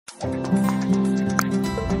Father,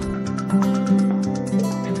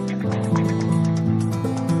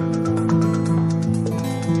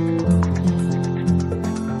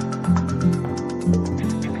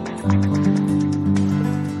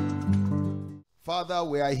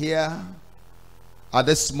 we are here at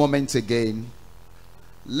this moment again.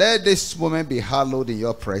 Let this moment be hallowed in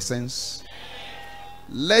your presence.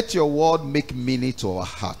 Let your word make meaning to our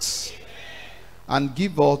hearts and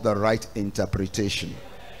give us the right interpretation.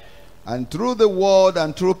 And through the word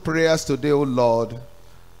and through prayers today, O Lord,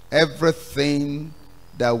 everything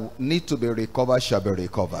that needs to be recovered shall be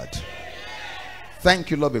recovered. Thank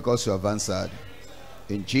you, Lord, because you have answered.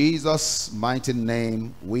 In Jesus' mighty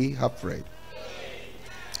name we have prayed.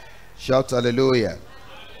 Shout hallelujah.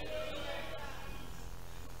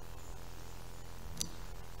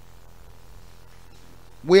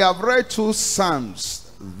 We have read 2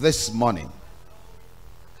 Psalms this morning.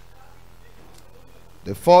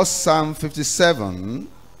 The first Psalm 57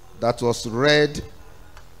 that was read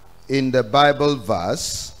in the Bible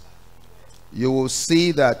verse, you will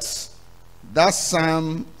see that that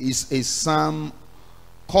psalm is a psalm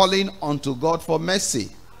calling unto God for mercy.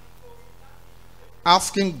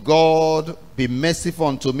 Asking God, be merciful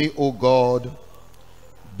unto me, O God.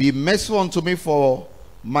 Be merciful unto me, for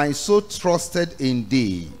my soul trusted in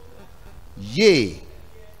thee. Yea,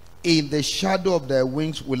 in the shadow of thy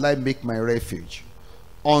wings will I make my refuge,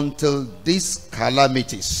 until these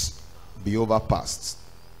calamities be overpassed.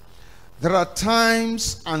 There are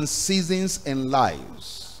times and seasons in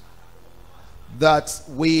lives that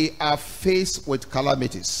we are faced with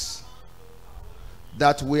calamities,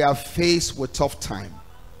 that we are faced with tough time.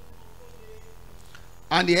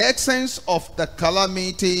 And the essence of the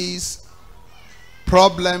calamities,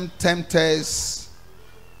 problem, tempters,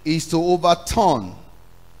 is to overturn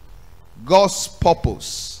God's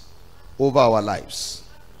purpose over our lives.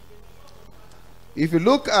 If you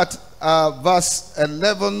look at verse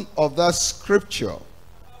 11 of that scripture,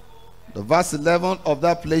 the verse 11 of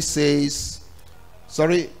that place says,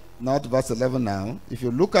 sorry, not verse 11 now. If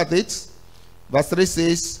you look at it, verse 3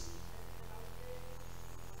 says,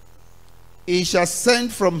 he shall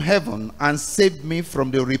send from heaven and save me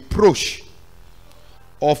from the reproach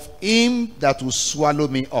of him that will swallow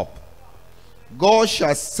me up. God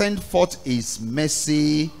shall send forth his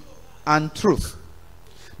mercy and truth.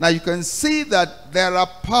 Now you can see that there are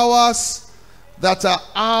powers that are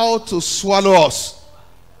out to swallow us,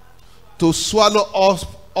 to swallow us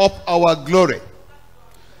up our glory.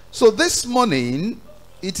 So this morning,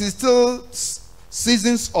 it is still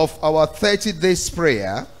seasons of our 30 days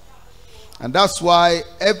prayer, and that's why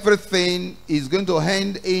everything is going to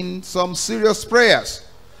end in some serious prayers,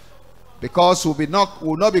 because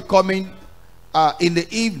we'll not be coming in the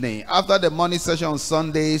evening after the morning session on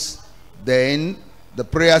Sundays. Then the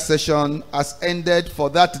prayer session has ended for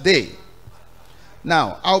that day.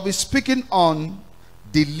 Now I'll be speaking on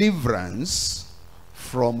deliverance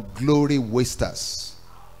from glory wasters.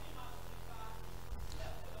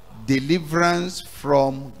 Deliverance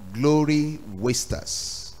from glory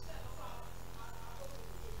wasters.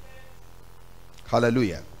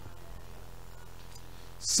 Hallelujah.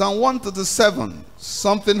 Psalm 137,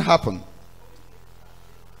 something happened.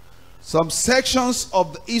 Some sections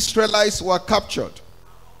of the Israelites were captured,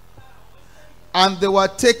 and they were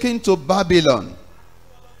taken to Babylon.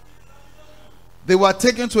 They were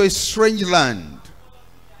taken to a strange land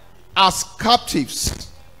as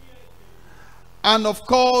captives. And of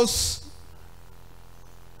course,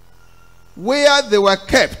 where they were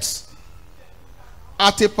kept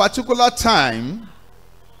at a particular time,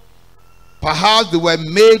 perhaps they were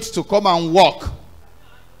made to come and work,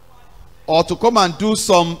 or to come and do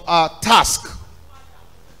some task.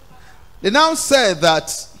 They now said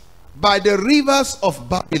that by the rivers of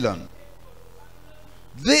Babylon,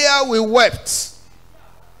 there we wept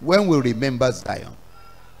when we remember Zion.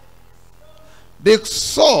 They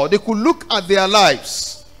could look at their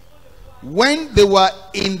lives when they were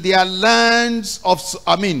in their lands of,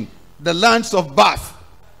 the lands of birth.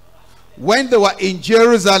 When they were in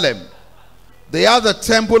Jerusalem, they have the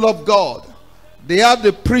temple of God, they have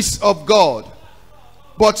the priests of God,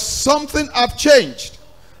 but something have changed.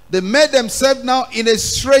 They made themselves now in a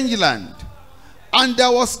strange land, and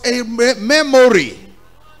there was a memory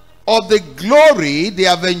of the glory they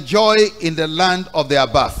have enjoyed in the land of their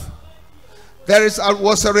birth. There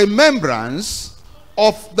was a remembrance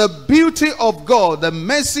of the beauty of God, the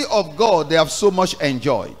mercy of God they have so much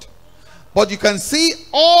enjoyed. But you can see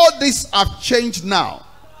all this have changed now.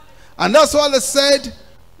 And that's why they said,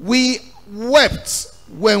 we wept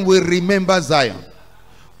when we remember Zion.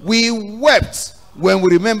 We wept when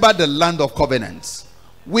we remember the land of covenants.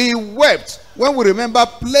 We wept when we remember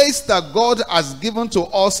place that God has given to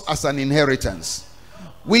us as an inheritance.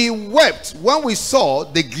 We wept when we saw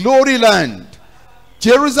the glory land.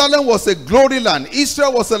 Jerusalem was a glory land.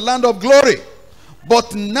 Israel was a land of glory.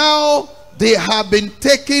 But now they have been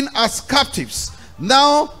taken as captives.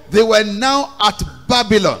 Now they were now at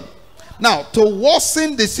Babylon. Now, to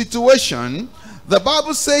worsen the situation, the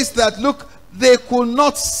Bible says that, look, they could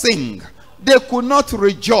not sing. They could not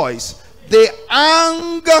rejoice. They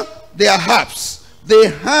hung their harps. They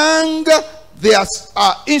hung their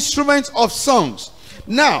instruments of songs.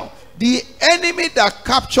 Now, the enemy that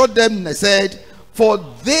captured them said, for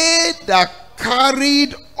they that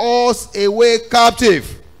carried us away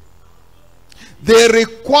captive, they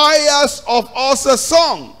requires of us a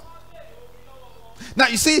song. Now,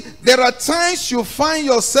 you see, there are times you find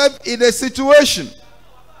yourself in a situation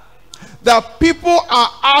that people are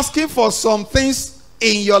asking for some things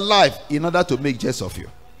in your life in order to make jest of you.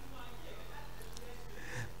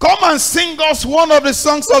 Come and sing us one of the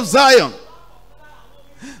songs of Zion.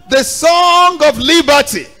 The song of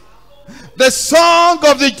liberty. The song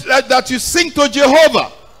of that you sing to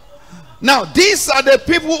Jehovah. Now, these are the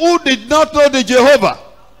people who did not know the Jehovah.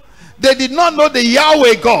 They did not know the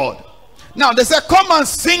Yahweh God. Now, they said, come and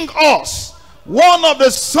sing us one of the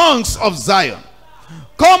songs of Zion.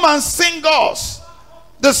 Come and sing us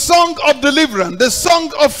the song of deliverance, the song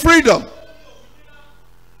of freedom.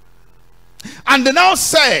 And they now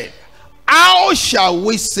said, how shall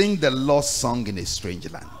we sing the lost song in a strange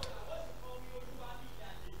land?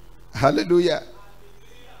 Hallelujah.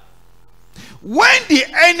 When the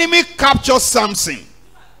enemy captured Samson,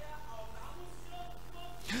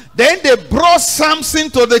 then they brought Samson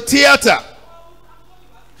to the theater.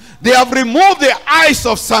 They have removed the eyes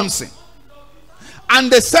of Samson.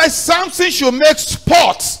 And they said Samson should make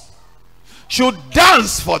sports, should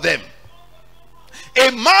dance for them.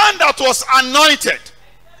 A man that was anointed,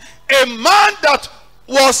 a man that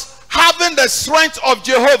was having the strength of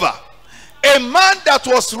Jehovah, a man that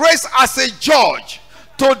was raised as a judge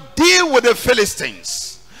to deal with the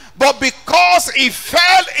Philistines. But because he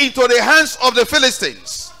fell into the hands of the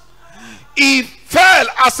Philistines, he fell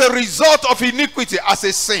as a result of iniquity, as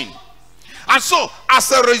a sin. And so, as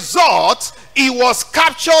a result, he was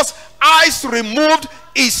captured, eyes removed,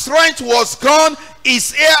 his strength was gone,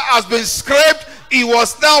 his hair has been scraped, he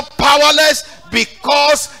was now powerless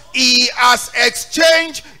because he has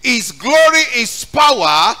exchanged his glory, his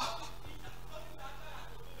power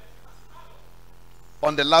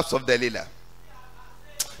on the laps of Delilah.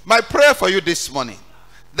 My prayer for you this morning,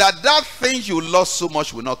 that thing you lost so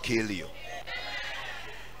much will not kill you.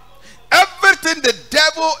 Everything the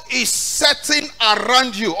devil is setting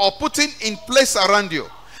around you or putting in place around you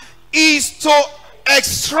is to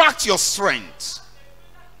extract your strength,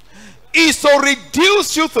 is to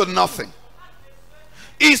reduce you to nothing,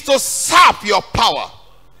 is to sap your power.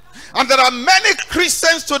 And there are many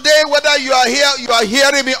Christians today, whether you are here, you are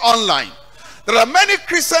hearing me online, there are many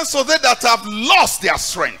Christians today that have lost their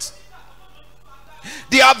strength.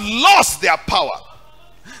 They have lost their power.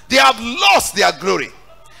 They have lost their glory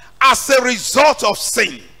as a result of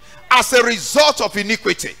sin, as a result of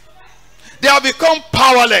iniquity. They have become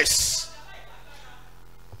powerless.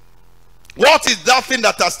 What is that thing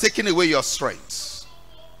that has taken away your strength?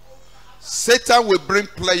 Satan will bring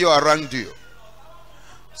pleasure around you.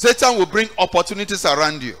 Satan will bring opportunities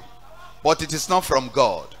around you. But it is not from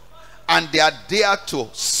God. And they are there to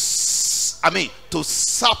sap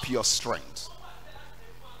your strength.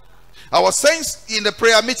 I was saying in the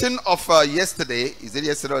prayer meeting of yesterday, is it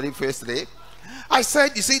yesterday or yesterday? I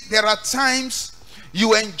said, you see, there are times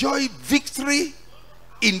you enjoy victory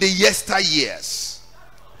in the yesteryears.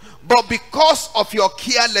 But because of your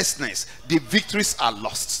carelessness, the victories are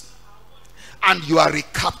lost. And you are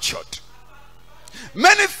recaptured.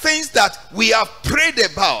 Many things that we have prayed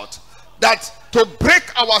about, that to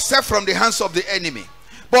break ourselves from the hands of the enemy.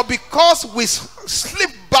 But because we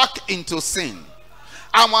slip back into sin,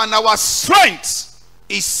 and when our strength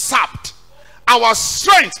is sapped, our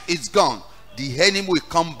strength is gone, the enemy will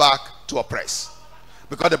come back to oppress.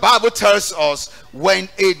 Because the Bible tells us when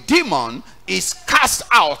a demon is cast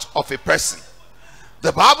out of a person,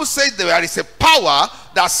 the Bible says there is a power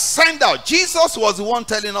that sent out. Jesus was the one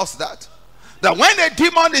telling us that when a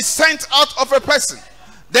demon is sent out of a person,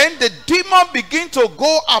 then the demon begins to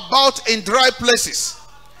go about in dry places.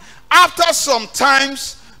 After some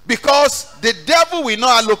times, because the devil will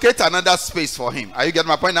not allocate another space for him. Are you getting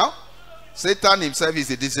my point now? Satan himself is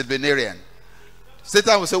a disciplinarian.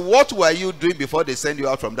 Satan will say, what were you doing before they send you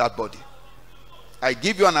out from that body? I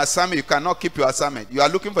give you an assignment, you cannot keep your assignment. You are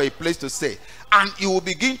looking for a place to stay. And you will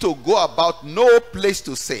begin to go about no place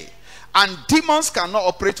to stay. And demons cannot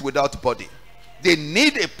operate without body. They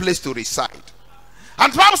need a place to reside.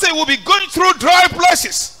 And the Bible says we'll be going through dry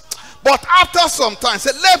places. But after some time,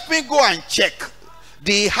 say, let me go and check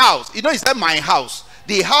the house. You know, he said my house.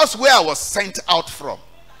 The house where I was sent out from.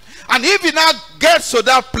 And if you now get to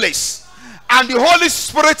that place, and the Holy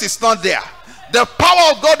Spirit is not there, the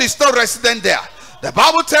power of God is not resident there, the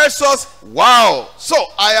Bible tells us, wow, so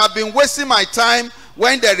I have been wasting my time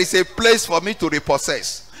when there is a place for me to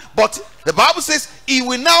repossess. But the Bible says he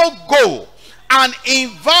will now go and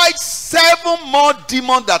invite 7 more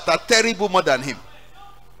demons that are terrible more than him.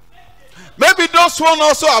 Maybe those one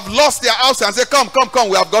also have lost their house and say, come,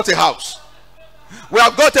 we have got a house. We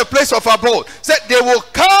have got a place of abode. Said they will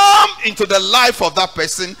come into the life of that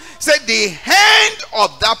person. Said the end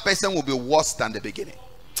of that person will be worse than the beginning.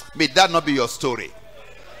 May that not be your story.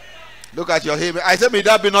 Look at your head. I said, may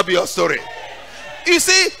that not be your story. You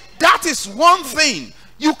see, that is one thing.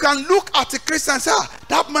 You can look at a Christian and say,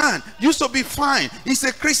 that man used to be fine. He's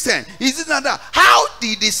a Christian. He's not that. How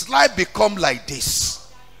did his life become like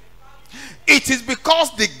this? It is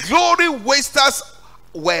because the glory wasters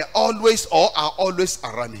were always or are always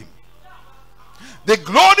around him. The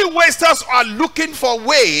glory wasters are looking for a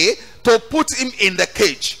way to put him in the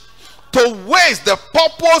cage, to waste the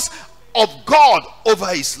purpose of God over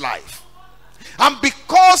his life. And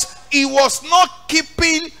because he was not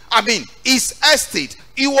keeping, his estate,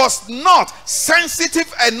 he was not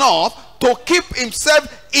sensitive enough to keep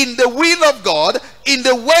himself in the will of God, in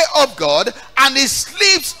the way of God, and he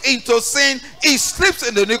slips into sin, he slips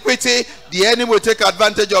into iniquity, the enemy will take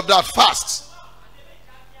advantage of that fast.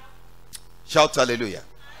 Shout hallelujah.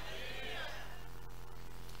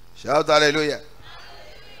 Shout hallelujah.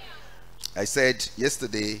 I said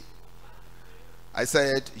yesterday,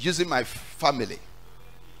 using my family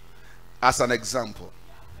as an example,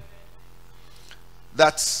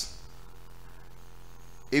 that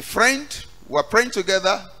a friend, we were praying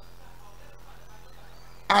together,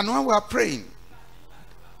 and when we were praying,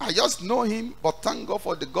 I just know him, but thank God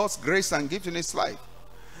for the God's grace and gift in his life.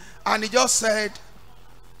 And he just said,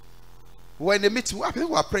 when they meet, we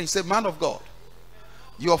were praying, he said, man of God,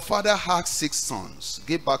 your father had 6 sons,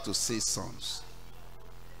 give back to 6 sons.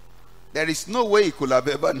 There is no way he could have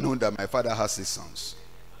ever known that my father has 6 sons.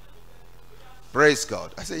 Praise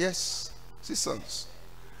God. I said, yes, 6 sons.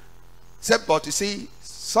 He said, but you see,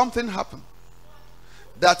 something happened.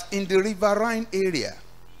 That in the riverine area,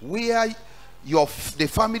 where the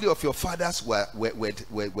family of your fathers were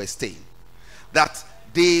staying, that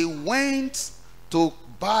they went to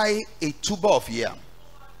buy a tuber of yam,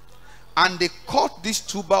 and they cut this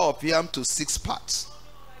tuber of yam to 6 parts,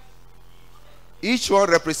 each one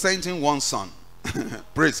representing 1 son.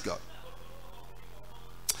 Praise God.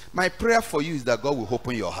 My prayer for you is that God will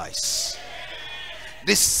open your eyes.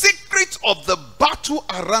 The secret of the battle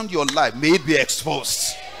around your life may it be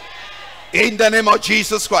exposed in the name of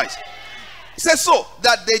Jesus Christ. He says so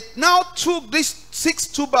that they now took these 6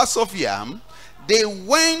 tubers of yam, they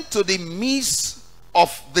went to the midst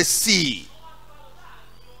of the sea.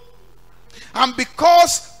 And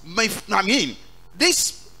because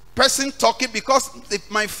this person talking, because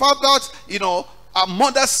my father's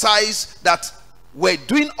mother's size that were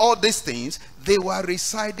doing all these things, they were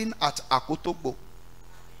residing at Akotogbo,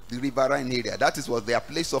 the riverine area. That was their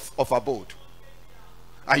place of abode.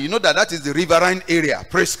 And you know that is the riverine area.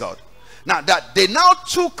 Praise God. Now that they now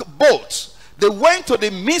took boats, they went to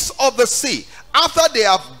the midst of the sea. After they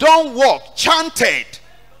have done work, chanted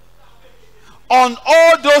on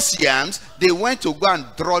all those yams, they went to go and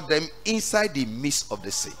draw them inside the midst of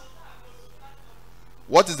the sea.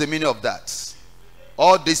 What is the meaning of that?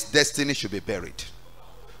 All this destiny should be buried.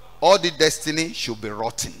 All the destiny should be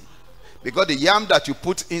rotten. Because the yam that you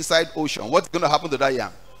put inside ocean, what's going to happen to that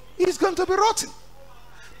yam? It's going to be rotten.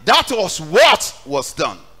 That was what was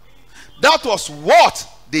done. That was what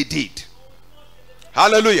they did.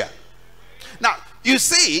 Hallelujah. Now, you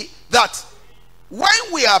see that when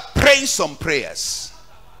we are praying some prayers,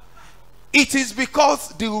 it is because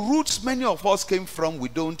the roots many of us came from, we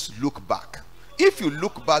don't look back. If you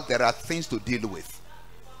look back, there are things to deal with.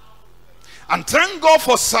 And thank God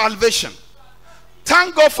for salvation.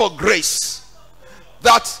 Thank God for grace.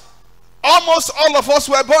 That almost all of us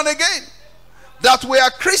were born again. That we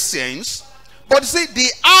are Christians. But see, the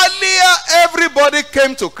earlier everybody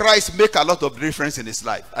came to Christ make a lot of difference in his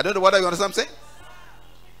life. I don't know whether you understand what I'm saying.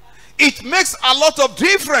 It makes a lot of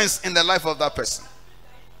difference in the life of that person.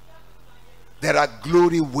 There are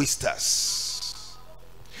glory wasters.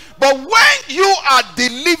 But when you are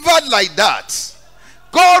delivered like that,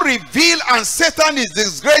 God reveal and Satan is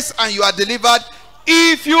disgraced and you are delivered.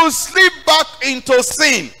 If you slip back into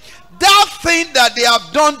sin, that thing that they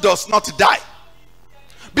have done does not die.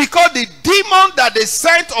 Because the demon that they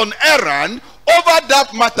sent on errand over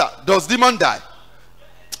that matter, does demon die?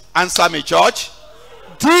 Answer me, church.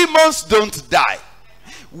 Demons don't die.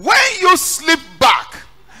 When you slip back,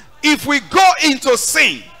 if we go into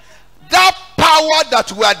sin, that power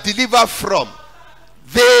that we are delivered from,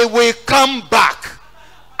 they will come back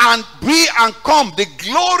and be and come. The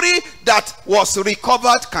glory that was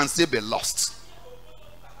recovered can still be lost.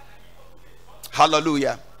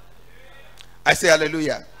 Hallelujah. I say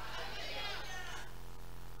hallelujah.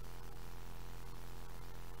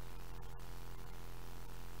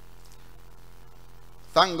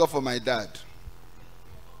 Thank God for my dad.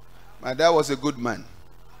 My dad was a good man.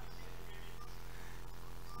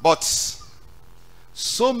 But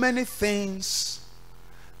so many things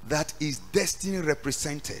that his destiny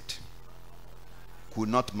represented could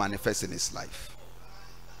not manifest in his life.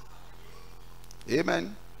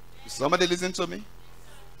 Amen. Somebody listen to me.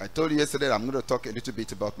 I told you yesterday I'm going to talk a little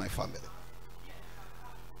bit about my family.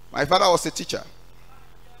 My father was a teacher.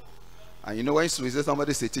 And you know when we say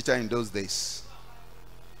somebody's a teacher in those days,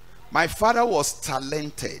 my father was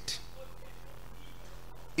talented.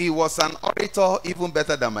 He was an orator even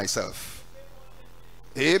better than myself.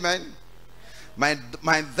 Amen. My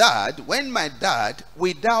dad,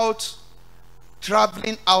 without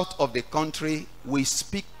traveling out of the country, we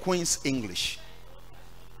speak Queen's English.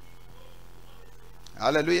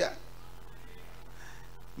 Hallelujah.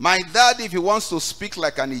 My dad, if he wants to speak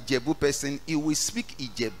like an Ijebu person, he will speak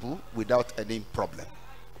Ijebu without any problem.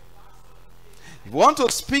 If you want to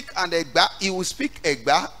speak an Egba, he will speak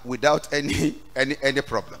Egba without any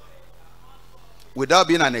problem. Without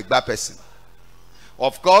being an Egba person.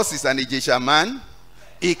 Of course, he's an Ijesha man.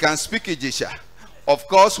 He can speak Ijesha. Of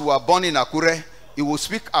course, we were born in Akure. He will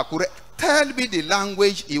speak Akure. Tell me the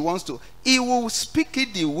language he wants to. He will speak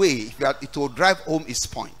it the way that it will drive home his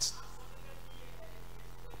point.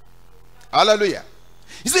 Hallelujah.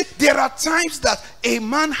 You see, there are times that a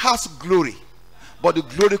man has glory, but the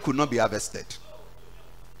glory could not be harvested.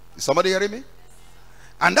 Is somebody hearing me?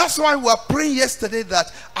 And that's why we were praying yesterday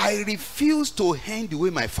that I refuse to hand the way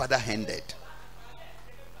my father handed.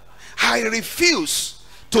 I refuse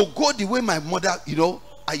to go the way my mother,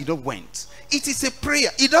 went. It is a prayer.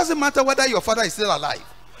 It doesn't matter whether your father is still alive.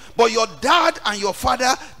 But your dad and your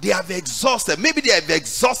father, they have exhausted. Maybe they have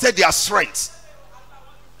exhausted their strength.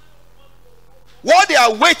 What they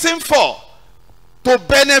are waiting for to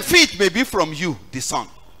benefit may be from you, the son.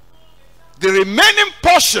 The remaining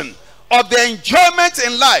portion of the enjoyment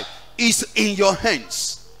in life is in your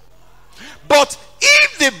hands. But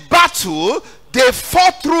if the battle they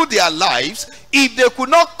fought through their lives, if they could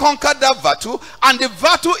not conquer that battle, and the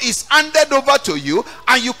battle is handed over to you,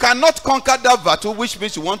 and you cannot conquer that battle, which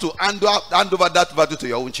means you want to hand over that battle to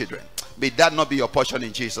your own children, may that not be your portion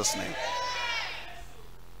in Jesus' name.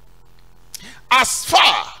 As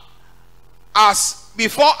far as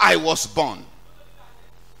before I was born,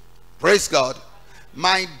 praise God,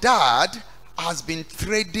 my dad has been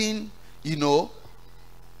trading,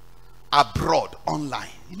 abroad, online.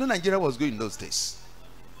 Nigeria was good in those days.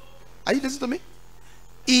 Are you listening to me?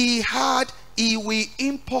 He will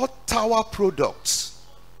import tower products.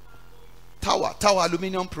 Tower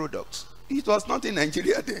aluminum products. It was not in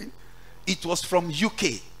Nigeria then. It was from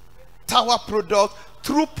UK. Tower product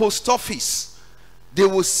through post office. They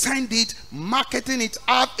will send it, marketing it,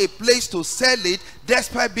 have a place to sell it,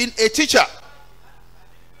 despite being a teacher.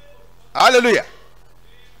 Hallelujah.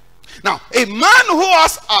 Now, a man who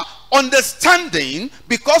has understanding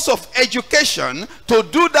because of education to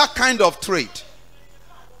do that kind of trade,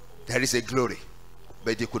 there is a glory,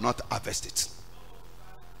 but they could not harvest it.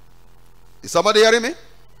 Is somebody hearing me?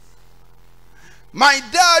 My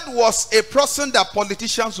dad was a person that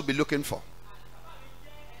politicians would be looking for.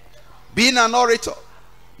 Being an orator,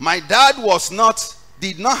 my dad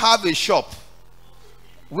did not have a shop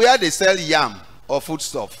where they sell yam or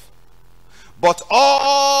foodstuff. But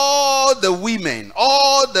all the women,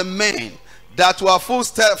 all the men that were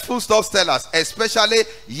foodstuff sellers, especially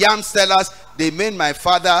yam sellers, they made my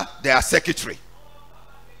father their secretary.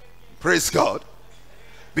 Praise God.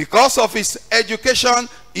 Because of his education,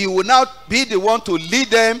 he will now be the one to lead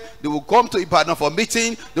them. They will come to Ibadan for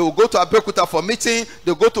meeting. They will go to Abeokuta for meeting.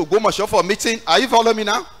 They will go to Ogbomoso for meeting. Are you following me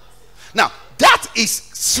now? Now, that is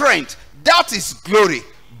strength. That is glory.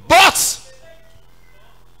 But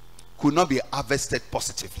could not be harvested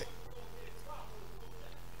positively.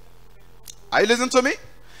 Are you listening to me?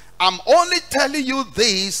 I'm only telling you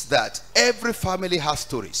this, that every family has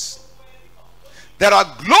stories. There are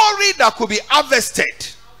glory that could be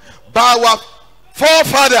harvested by our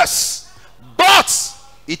forefathers, but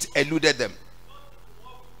it eluded them.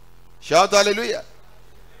 Shout hallelujah.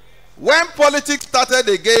 When politics started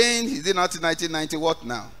again, is it not in 1990 what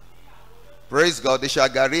now? Praise God, the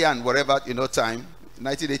Shagari and whatever, time.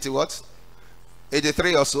 1980 what?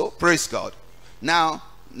 83 or so. Praise God. Now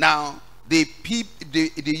the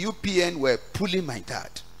UPN were pulling my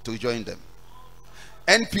dad to join them.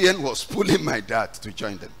 NPN was pulling my dad to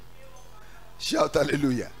join them. Shout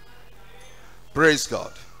hallelujah. Praise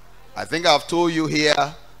God. I think I've told you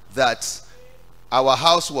here that our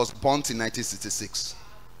house was burnt in 1966.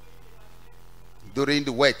 During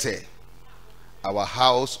the Wete, our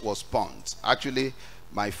house was burnt. Actually,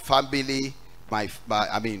 my family were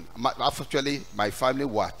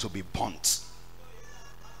to be burnt.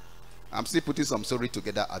 I'm still putting some story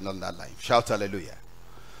together another line. Shout hallelujah.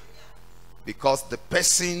 Because the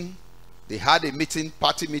person, they had a meeting,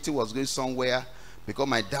 party meeting was going somewhere, because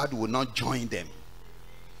my dad would not join them.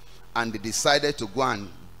 And they decided to go and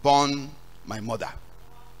burn my mother.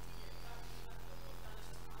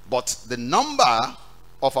 But the number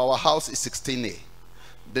of our house is 16A.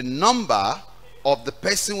 The number of the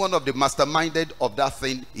person, one of the masterminded of that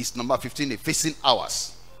thing, is number 15A, facing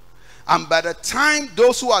ours. And by the time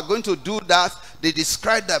those who are going to do that, they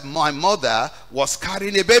described that my mother was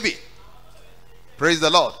carrying a baby. Praise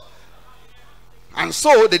the Lord. And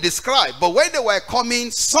so they described, but when they were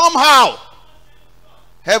coming, somehow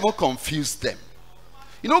heaven confused them.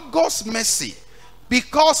 God's mercy.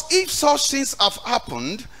 Because if such things have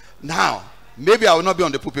happened, now maybe I will not be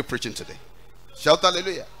on the pulpit preaching today. Shout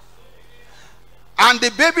hallelujah. And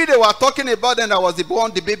the baby they were talking about, then, that was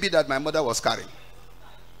the baby that my mother was carrying.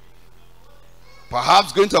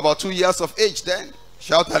 Perhaps going to about 2 years of age then.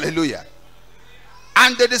 Shout hallelujah.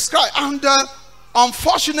 And they described, and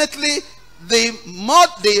unfortunately, the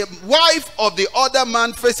wife of the other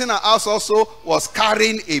man facing her house also was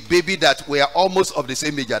carrying a baby that were almost of the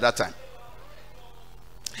same age at that time.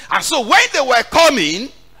 And so when they were coming,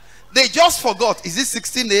 they just forgot, is it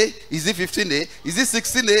 16A? Is it 15A? Is it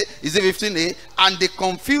 16A? Is it 15A? And they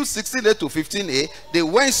confused 16A to 15A. They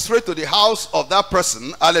went straight to the house of that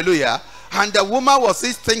person. Hallelujah. And the woman was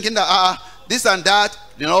thinking that this and that,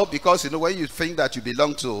 because when you think that you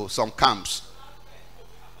belong to some camps.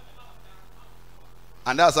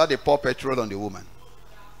 And that's how they pour petrol on the woman.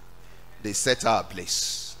 They set her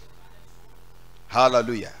ablaze.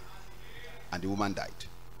 Hallelujah. And the woman died.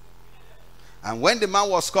 And when the man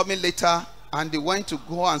was coming later, and they went to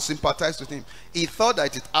go and sympathize with him, he thought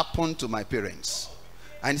that it happened to my parents.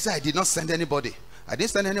 And he said, I did not send anybody. I didn't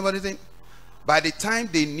send anybody anything. By the time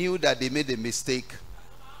they knew that they made a mistake,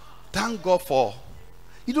 thank God for,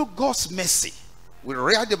 God's mercy. We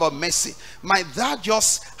read about mercy. My dad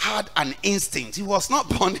just had an instinct. He was not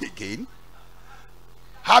born again.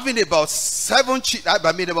 Having about 7 children,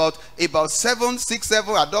 about 7, 6,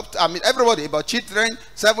 7 everybody, about children,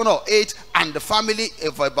 7 or 8, and the family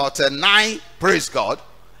of about 9, praise God,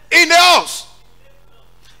 in the house.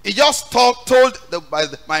 He just told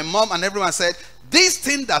my mom and everyone, said, this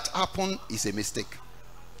thing that happened is a mistake.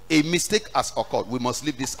 A mistake has occurred. We must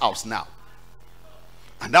leave this house now.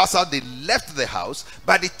 And that's how they left the house.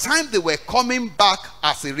 By the time they were coming back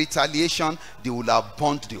as a retaliation, they would have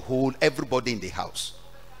burnt everybody in the house.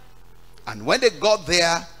 And when they got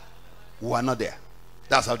there, we were not there.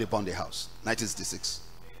 That's how they burned the house. 1966.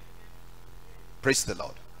 Praise the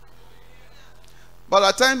Lord. But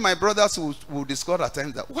at times, my brothers will discover at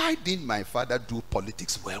times that, why didn't my father do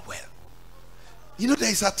politics well? There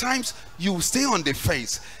is at times you stay on the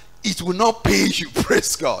fence. It will not pay you.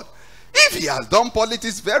 Praise God. If he has done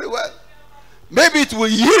politics very well, maybe it will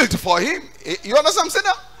yield for him. You understand what I'm saying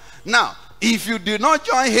now? Now, if you did not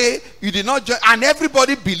join here, you did not join, and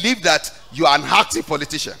everybody believed that you are an active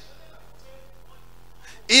politician.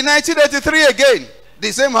 In 1983 again,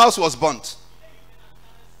 the same house was burnt.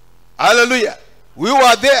 Hallelujah. We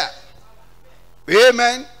were there.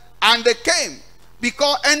 Amen. And they came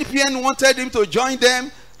because NPN wanted him to join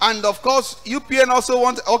them. And of course, UPN also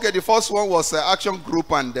wanted, okay, the first one was Action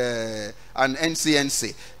Group and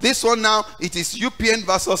NCNC. This one now, it is UPN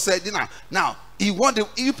versus said, now,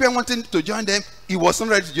 UPN wanted to join them, he was not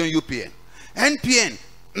ready to join UPN. NPN,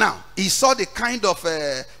 now, he saw the kind of,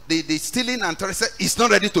 the stealing and terrorism, he's not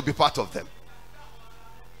ready to be part of them.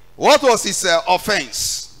 What was his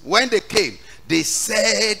offense? When they came, they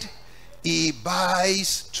said he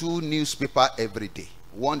buys 2 newspapers every day.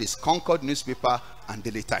 One is Concord newspaper and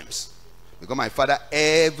Daily Times. Because my father,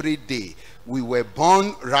 every day, we were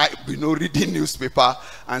born reading newspaper.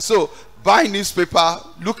 And so, buying newspaper,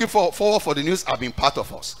 looking forward for the news have been part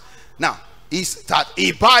of us. Now, is that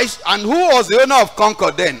he buys. And who was the owner of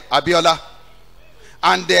Concord then? Abiola.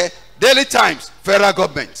 And the Daily Times, federal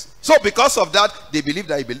government. So because of that, they believe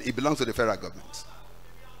that it belongs to the federal government.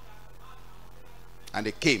 And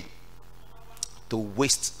they came to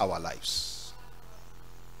waste our lives.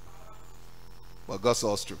 But God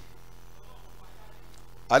saw us through.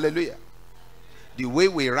 Hallelujah. The way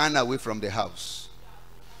we ran away from the house,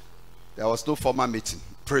 there was no formal meeting.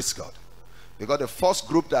 Praise God. Because the first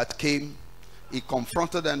group that came, he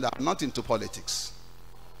confronted them that I'm not into politics.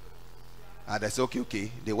 And I said,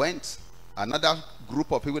 okay. They went. Another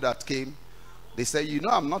group of people that came, they said, you know,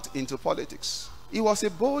 I'm not into politics. He was a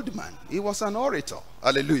bold man. He was an orator.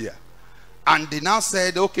 Hallelujah. And they now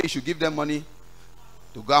said, okay, you should give them money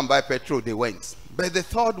to go and buy petrol. They went. But the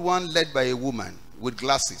third one, led by a woman with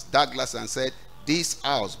glasses, dark glasses, and said, this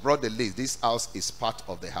house, brought the list, this house is part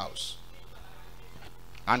of the house.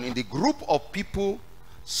 And in the group of people,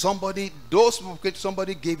 somebody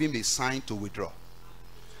gave him a sign to withdraw.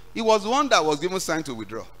 He was one that was given a sign to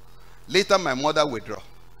withdraw. Later, my mother withdraw.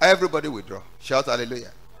 Everybody withdraw. Shout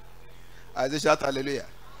hallelujah. I say shout hallelujah.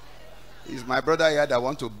 It's my brother here that I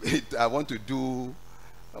want to do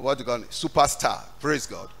what you call it, superstar. Praise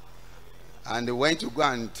God. And they went to go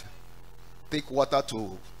and take water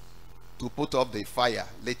to put off the fire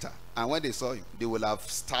later. And when they saw him, they will have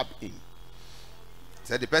stabbed him.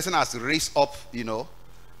 So the person has raised up,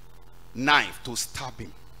 knife to stab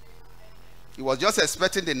him. He was just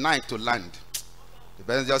expecting the knife to land. The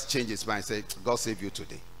person just changed his mind and said, God save you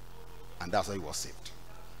today. And that's how he was saved.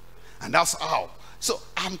 And that's how. So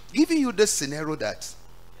I'm giving you this scenario that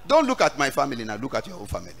don't look at my family now, look at your own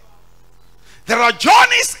family. There are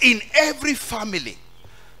journeys in every family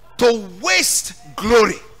to waste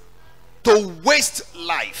glory, to waste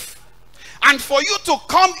life. And for you to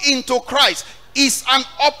come into Christ is an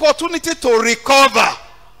opportunity to recover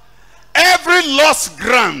every lost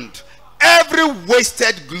ground, every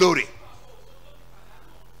wasted glory.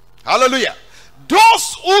 Hallelujah.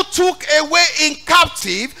 Those who took away in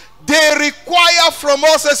captive, they require from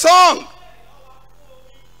us a song.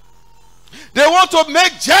 They want to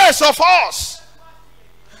make jest of us.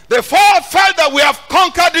 They felt that we have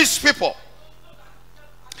conquered these people.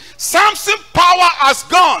 Samson's power has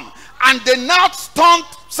gone, and they now turned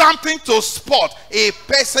something to sport. A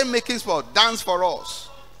person making sport, dance for us.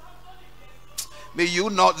 May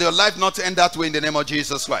your life not end that way in the name of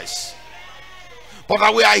Jesus Christ.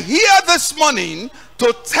 But we are here this morning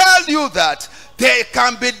to tell you that there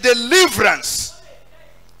can be deliverance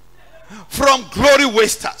from glory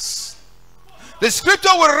wasters. The scripture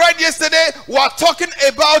we read yesterday was talking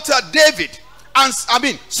about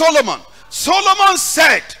Solomon. Solomon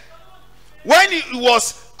said, when he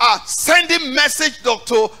was sending message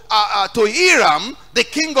to Hiram, the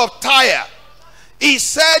king of Tyre, he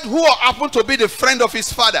said, who happened to be the friend of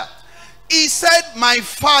his father, he said, my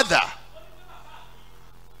father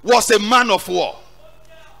was a man of war.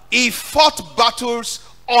 He fought battles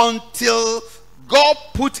until God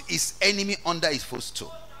put his enemy under his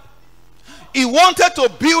footstool. He wanted to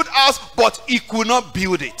build house, but he could not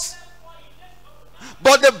build it.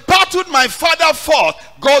 But the battle my father fought,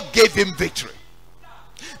 God gave him victory.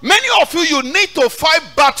 Many of you need to fight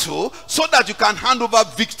battle so that you can hand over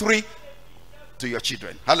victory to your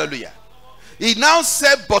children. Hallelujah. He now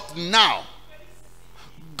said, but now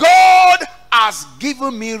God has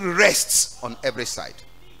given me rest on every side,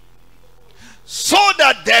 so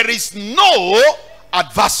that there is no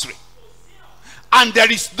adversary and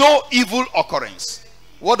there is no evil occurrence.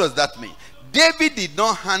 What does that mean? David did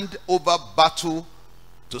not hand over battle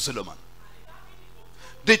to Solomon.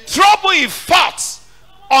 The trouble he fought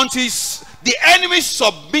until the enemy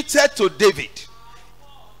submitted to David,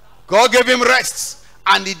 God gave him rest,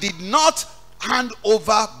 and he did not hand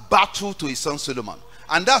over battle to his son Solomon.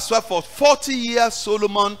 And that's why for 40 years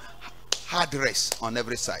Solomon had rest on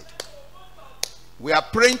every side. We are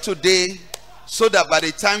praying today so that by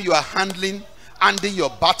the time you are handing your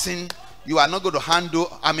baton, you are not going to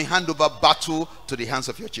hand over battle to the hands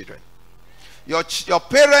of your children. Your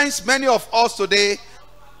parents, many of us today,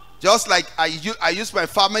 just like I use my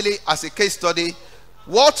family as a case study,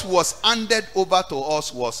 what was handed over to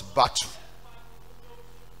us was battle.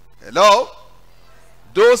 Hello?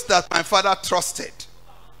 Those that my father trusted,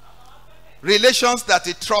 relations that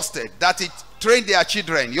he trusted, that he trained their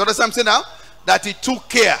children. You understand what I'm saying now? That he took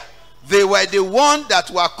care. They were the one that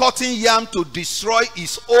were cutting yam to destroy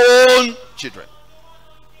his own children.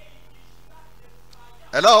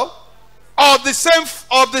 Hello? Of the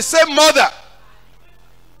same mother.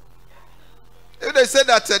 If they say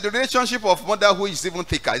that the relationship of motherhood is even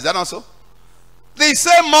thicker, is that also? The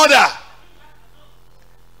same mother.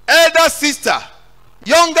 elder sister,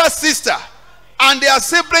 younger sister, and their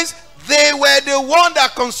siblings, they were the one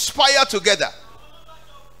that conspired together.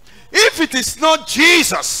 If it is not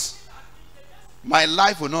Jesus, my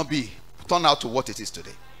life will not be turned out to what it is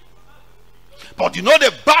today. But you know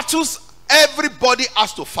the battles everybody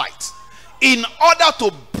has to fight in order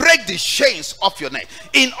to break the chains of your neck,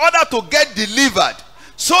 in order to get delivered,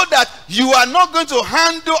 so that you are not going to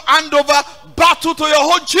hand over battle to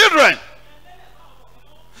your own children.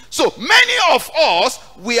 So many of us,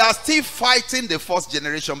 we are still fighting the first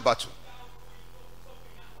generation battle.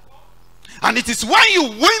 And it is when you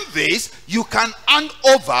win this, you can hand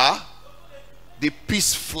over the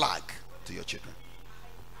peace flag to your children.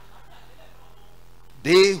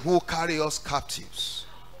 They who carry us captives,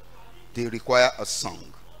 they require a song.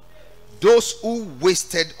 Those who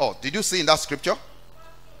wasted us. Did you see in that scripture?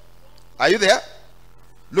 Are you there?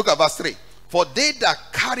 Look at verse 3. For they that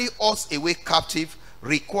carry us away captive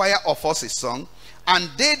require of us a song, and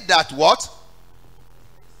they that what?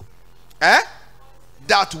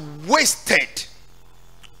 That wasted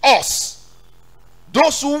us.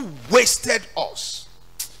 Those who wasted us.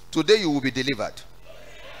 Today you will be delivered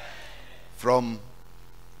from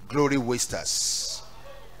glory wasters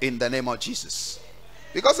in the name of Jesus.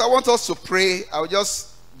 Because I want us to pray, I will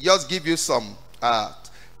just give you some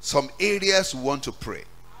areas we want to pray.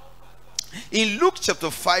 In Luke chapter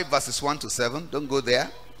 5 verses 1 to 7, don't go there,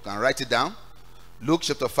 you can write it down. Luke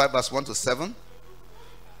chapter 5 verse 1 to 7.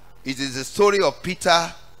 It is the story of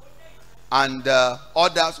Peter and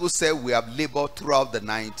others who say we have labored throughout the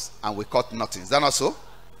night and we caught nothing. Is that not so?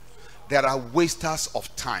 There are wasters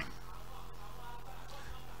of time.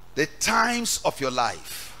 The times of your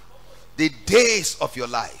life, the days of your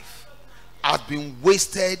life have been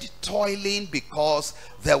wasted toiling because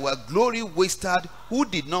there were glory wasted who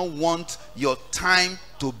did not want your time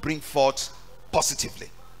to bring forth positively.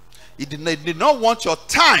 It did not want your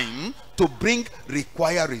time to bring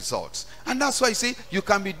required results. And that's why you see, you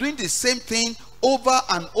can be doing the same thing over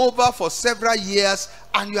and over for several years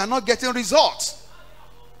and you are not getting results.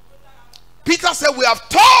 Peter said, we have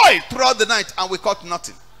toiled throughout the night and we caught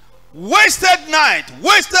nothing. Wasted night,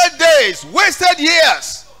 wasted days, wasted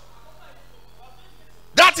years.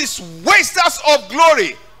 That is wasters of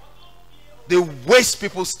glory. They waste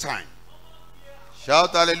people's time.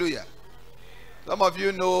 Shout hallelujah. Some of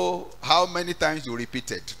you know how many times you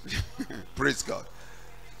repeated. Praise God.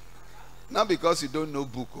 Not because you don't know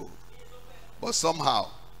book, but somehow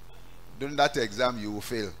during that exam you will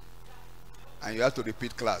fail and you have to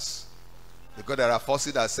repeat class, because there are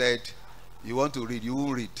forces that said you want to read, you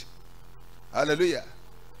won't read. Hallelujah.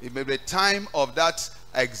 It may be the time of that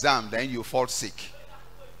exam, then you fall sick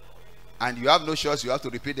and you have no choice, you have to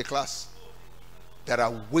repeat the class. There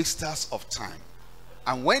are wasters of time,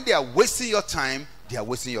 and when they are wasting your time, they are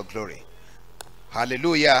wasting your glory.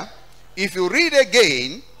 Hallelujah. If you read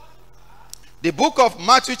again the book of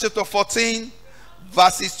Matthew chapter 14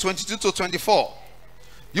 verses 22 to 24,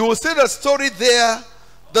 you will see the story there.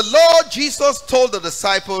 The Lord Jesus told the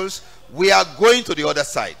disciples, we are going to the other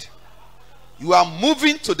side. You are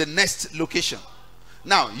moving to the next location.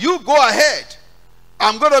 Now you go ahead,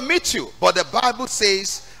 I'm going to meet you. But the Bible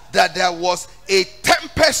says that there was a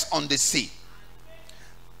tempest on the sea.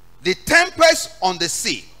 The tempest on the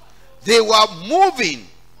sea. They were moving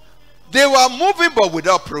but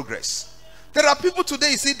without progress. There are people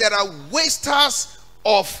today, you see, there are wasters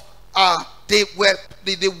of they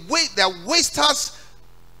are wasters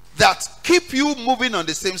that keep you moving on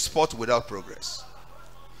the same spot without progress.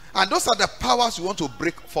 And those are the powers you want to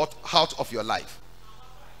break forth out of your life.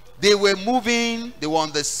 They were moving, they were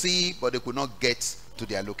on the sea, but they could not get to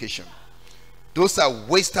their location. Those are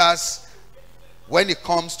wasters. When it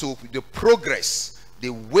comes to the progress, they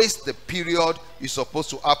waste the period you're supposed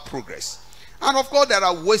to have progress. And of course, there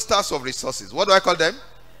are wasters of resources. What do I call them?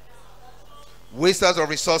 Wasters of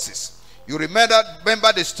resources. You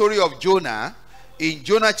remember the story of Jonah in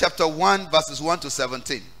Jonah chapter 1 verses 1 to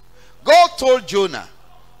 17. God told Jonah,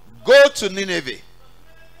 go to Nineveh.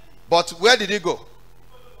 But where did he go?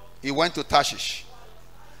 He went to Tarshish.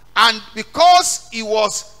 And because he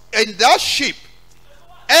was in that ship,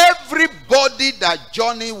 everybody that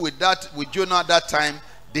journeyed with Jonah at that time,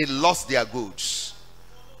 they lost their goods.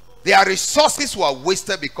 Their resources were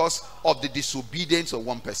wasted because of the disobedience of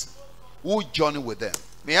one person who journeyed with them.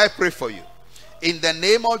 May I pray for you? In the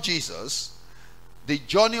name of Jesus, the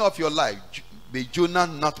journey of your life, may Jonah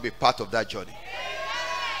not be part of that journey.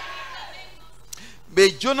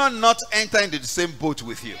 May Jonah not enter into the same boat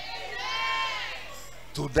with you.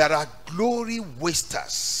 So there are glory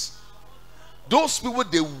wasters. Those people,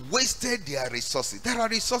 they wasted their resources. There are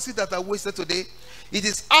resources that are wasted today. It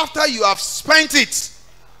is after you have spent it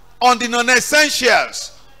on the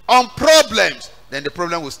non-essentials, on problems, then the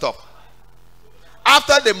problem will stop.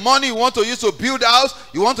 After the money you want to use to build a house,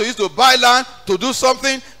 you want to use to buy land, to do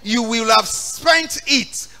something, you will have spent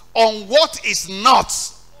it on what is not.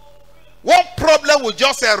 One problem will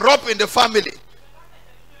just erupt in the family.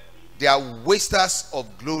 They are wasters of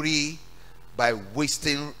glory by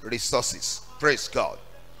wasting resources. Praise God.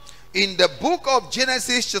 In the book of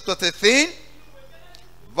Genesis chapter 13,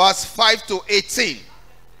 verse 5 to 18,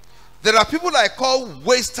 there are people I call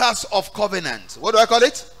wasters of covenant. What do I call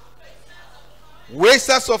it?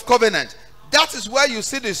 Wasters of covenant. That is where you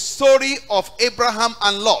see the story of Abraham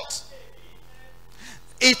and Lot.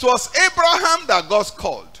 It was Abraham that God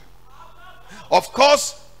called. Of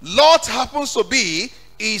course, Lot happens to be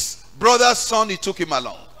his brother's son. He took him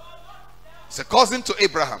along. It's a cousin to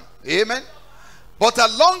Abraham. Amen. But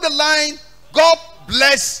along the line, God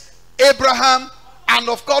blessed Abraham, and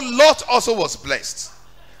of course Lot also was blessed.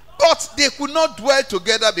 But they could not dwell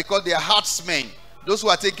together because their herdsmen, those who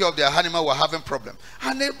are taking care of their animal, were having problem.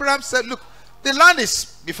 And Abraham said, look, the land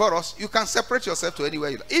is before us. You can separate yourself to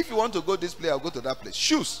anywhere you like. If you want to go this place, I'll go to that place.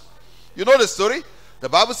 Choose. You know the story? The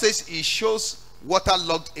Bible says he shows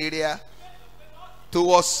waterlogged area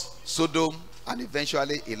towards Sodom, and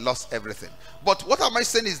eventually he lost everything. But what am I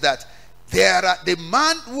saying is that the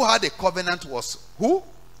man who had a covenant was who?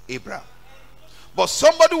 Abraham. But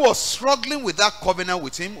somebody was struggling with that covenant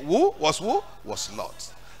with him. Who? Was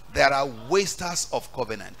Lot. There are wasters of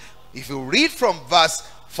covenant. If you read from verse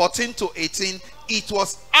 14 to 18, it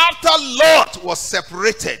was after Lot was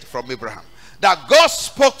separated from Abraham that God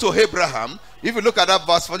spoke to Abraham. If you look at that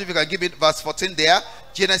verse 14, if you can give it verse 14 there,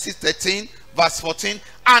 Genesis 13 verse 14.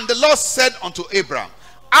 And the Lord said unto Abraham,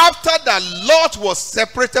 after that Lot was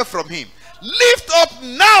separated from him, lift up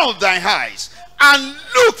now thine eyes and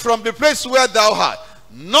look from the place where thou art,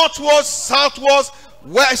 northward, southward,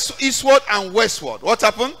 west, eastward, and westward. What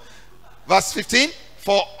happened? Verse 15.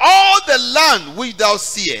 For all the land which thou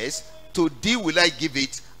seest, to thee will I give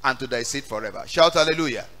it, and to thy seed forever. Shout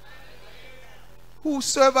hallelujah.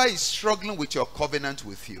 Whosoever is struggling with your covenant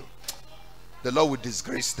with you, the Lord will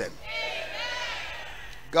disgrace them.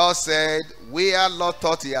 God said, where Lord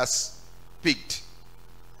thought he has picked,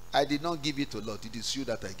 I did not give it to Lord. It is you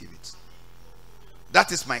that I give it.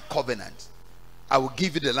 That is my covenant. I will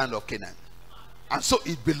give you the land of Canaan. And so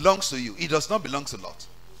it belongs to you. It does not belong to Lot.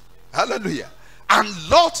 Hallelujah. And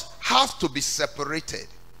Lot has to be separated.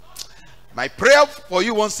 My prayer for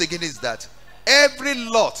you once again is that every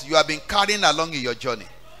Lot you have been carrying along in your journey,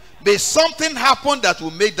 may something happen that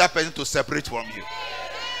will make that person to separate from you.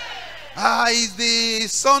 He's the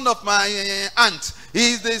son of my aunt.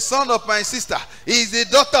 He's the son of my sister. He's the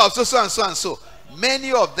daughter of so and so and so.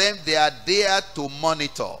 Many of them, they are there to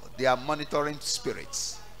monitor. They are monitoring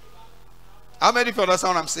spirits. How many of you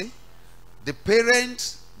understand what I'm saying? The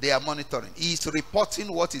parents, they are monitoring. He's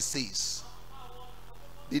reporting what he sees.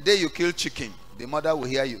 The day you kill chicken, the mother will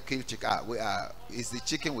hear you kill chicken. It's the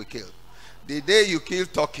chicken we kill. The day you kill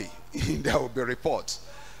turkey, there will be reports.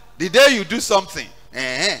 The day you do something.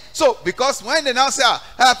 So, because when they now say,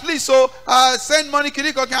 please, send money,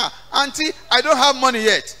 auntie, I don't have money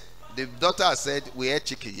yet. The daughter said, we ate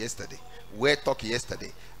chicken yesterday, we ate turkey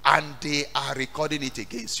yesterday, and they are recording it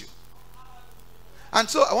against you. And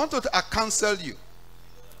so I want to counsel you.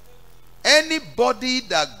 Anybody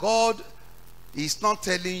that God is not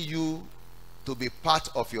telling you to be part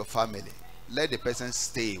of your family, let the person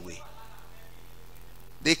stay away.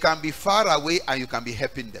 They can be far away and you can be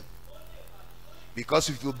helping them. Because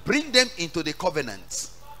if you bring them into the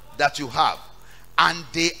covenant that you have, and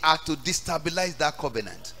they are to destabilize that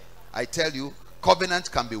covenant, I tell you, covenant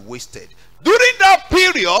can be wasted. During that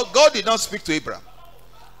period, God did not speak to Abraham.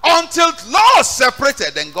 Until Lot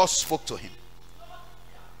separated, then God spoke to him.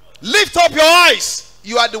 Lift up your eyes.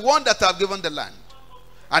 You are the one that have given the land.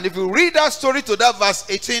 And if you read that story to that verse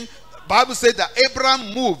 18, the Bible says that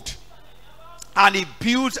Abraham moved and he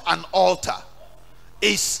built an altar.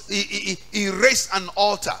 He raised an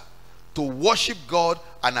altar to worship God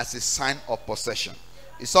and as a sign of possession.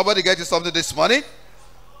 Is somebody getting something this morning?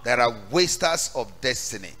 There are wasters of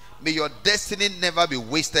destiny. May your destiny never be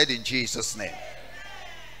wasted in Jesus' name.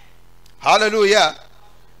 Hallelujah.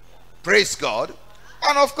 Praise God.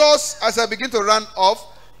 And of course, as I begin to run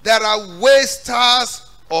off, there are wasters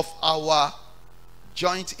of our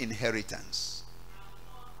joint inheritance.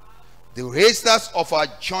 The wasters of our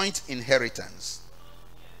joint inheritance.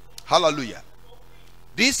 Hallelujah.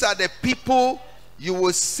 These are the people, you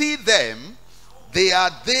will see them. They are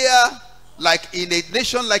there like in a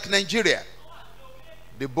nation like Nigeria.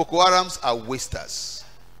 The Boko Harams are wasters.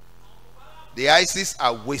 The ISIS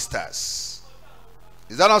are wasters.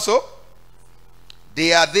 Is that not so?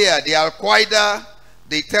 They are there. The Al-Qaeda,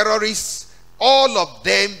 the terrorists, all of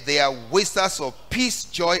them, they are wasters of peace,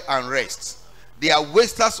 joy, and rest. They are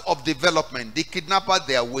wasters of development. The kidnappers,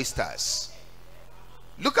 they are wasters.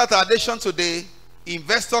 Look at our nation today.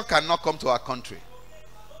 Investors cannot come to our country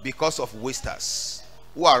because of wasters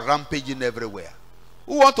who are rampaging everywhere.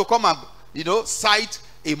 Who want to come and, cite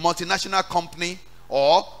a multinational company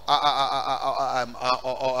or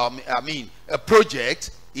a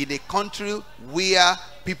project in a country where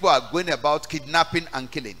people are going about kidnapping and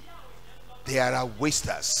killing. They are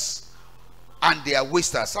wasters. And they are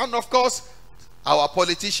wasters. And of course, our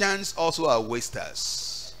politicians also are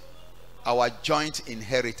wasters. Our joint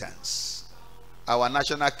inheritance, our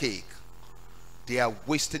national cake, they are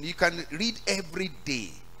wasting. You can read every day.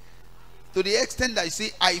 To the extent that you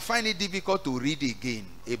see, I find it difficult to read again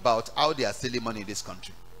about how they are stealing money in this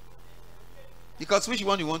country. Because which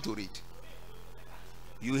one you want to read?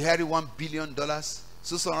 You hear $1 billion,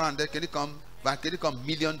 so around there, can it come $1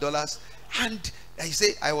 million? And I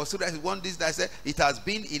say, I was told, I want this, I said, it has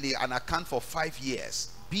been in an account for 5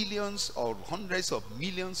 years. Billions or hundreds of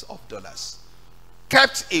millions of dollars.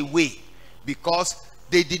 Kept away because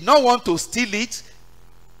they did not want to steal it.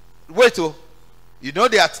 Wait,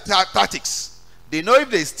 their tactics. They know if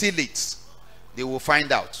they steal it, they will find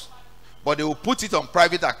out. But they will put it on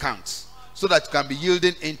private accounts so that it can be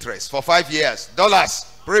yielding interest for 5 years. Dollars.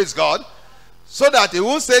 Praise God. So that they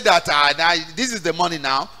won't say that this is the money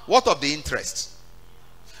now. What of the interest?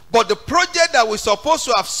 But the project that we're supposed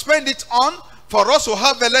to have spent it on, for us to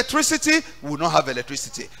have electricity, we will not have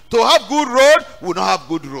electricity. To have good road, we will not have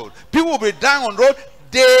good road. People will be dying on road.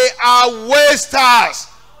 They are wasters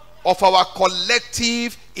of our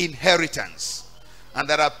collective inheritance. And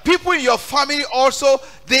there are people in your family also,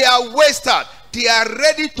 they are wasted. They are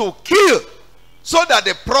ready to kill so that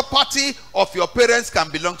the property of your parents can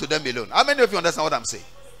belong to them alone. How many of you understand what I'm saying?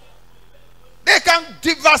 They can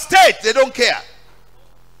devastate. They don't care.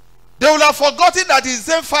 They will have forgotten that it's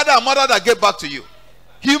the same father and mother that gave back to you.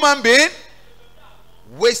 Human being,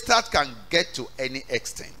 wasters can get to any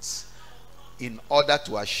extent in order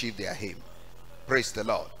to achieve their aim. Praise the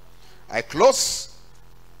Lord. I close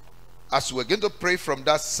as we're going to pray from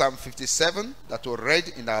that Psalm 57 that we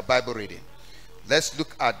read in our Bible reading. Let's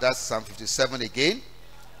look at that Psalm 57 again.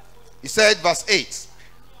 He said, verse 8,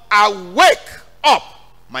 awake up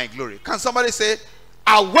my glory. Can somebody say,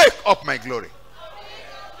 awake up my glory?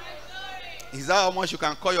 Is that how much you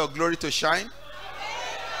can call your glory to shine?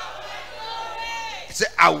 He said,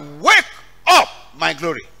 awake up my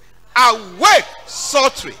glory. Awake,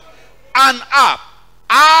 sultry, and up.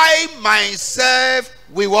 I myself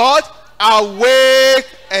will what? Awake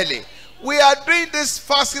early. We are doing this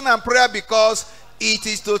fasting and prayer because it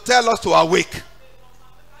is to tell us to awake.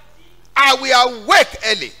 I will awake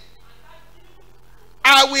early.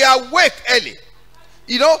 I will awake early.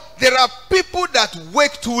 There are people that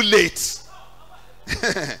wake too late.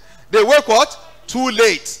 They wake what? Too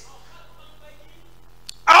late.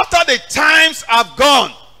 After the times have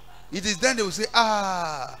gone, it is then they will say,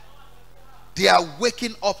 they are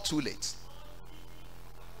waking up too late.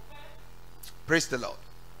 Praise the Lord.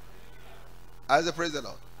 I say, praise the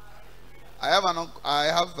Lord. I have an uncle.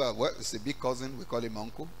 It's a big cousin. We call him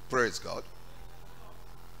uncle. Praise God.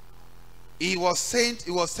 He was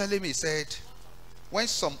telling me, he said, when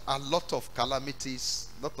a lot of calamities,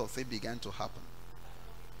 a lot of things began to happen.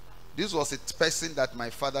 This was a person that my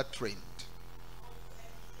father trained.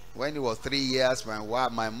 When he was 3 years,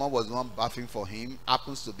 my mom was one bathing for him.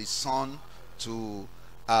 Happens to be son to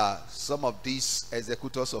some of these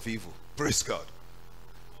executors of evil. Praise God.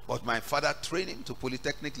 But my father trained him to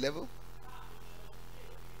polytechnic level.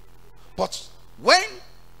 But when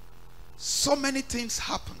so many things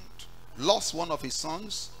happened, lost one of his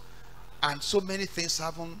sons, and so many things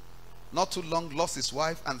happened, not too long, lost his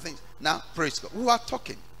wife and things. Now, praise God. We were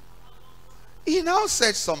talking. He now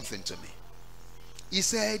said something to me. He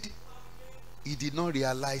said he did not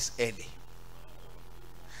realize early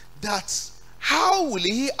that how will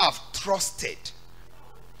he have trusted,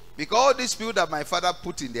 because all these people that my father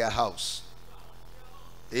put in their house,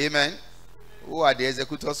 amen, who are the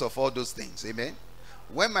executors of all those things, amen.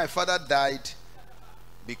 When my father died,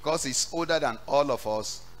 because he's older than all of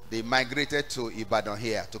us, they migrated to Ibadan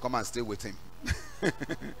here to come and stay with him.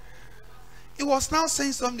 He was now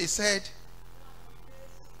saying something. He said,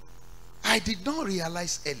 I did not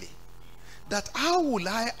realize early that how will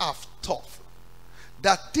I have thought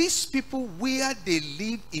that these people, where they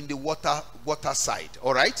live in the water side,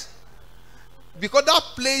 all right, because that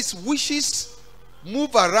place wishes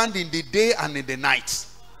move around in the day and in the night.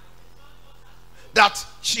 that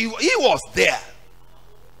he was there.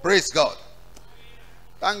 Praise God.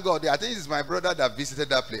 Thank God. I think it's my brother that visited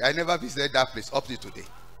that place. I never visited that place up to today.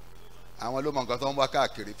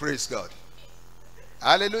 Praise God.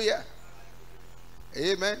 Hallelujah.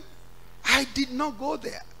 Amen. I did not go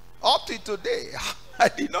there. Up to today, I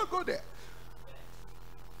did not go there.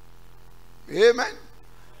 Amen.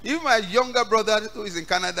 Even my younger brother who is in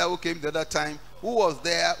Canada, who came the other time, who was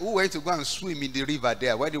there, who went to go and swim in the river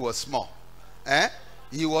there when he was small.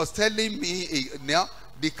 He was telling me now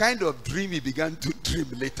the kind of dream he began to dream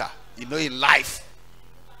later, in life.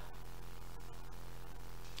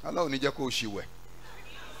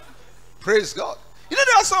 Praise God. There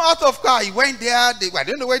are some out of car. He went there. I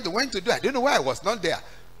don't know where they went to do. I don't know why I was not there.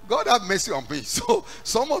 God have mercy on me. So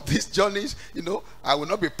some of these journeys, I will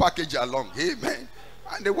not be packaged along. Amen.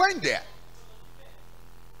 And they went there.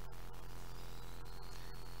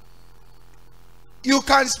 You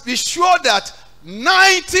can be sure that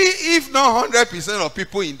 90, if not 100% of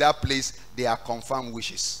people in that place, they are confirmed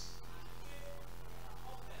wishes.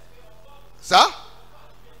 Sir?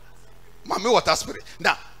 Mommy water spirit.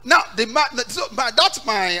 Now that's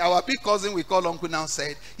our big cousin we call uncle now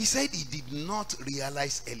said. He said he did not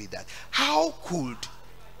realize early that how could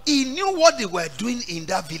he knew what they were doing in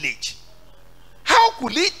that village. How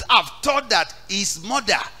could he have thought that his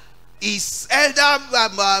mother, his elder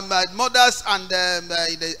mothers and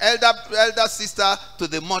the elder sister to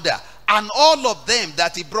the mother and all of them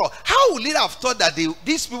that he brought, how would he have thought that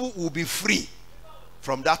these people will be free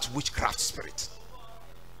from that witchcraft spirit?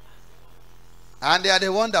 And they are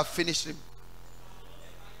the one that finished him.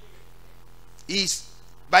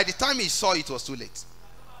 By the time he saw it was too late.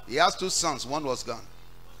 He has 2 sons, one was gone.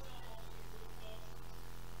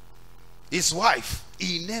 His wife,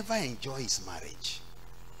 he never enjoyed his marriage.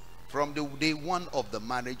 From the day one of the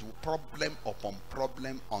marriage, problem upon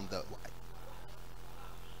problem on the wife.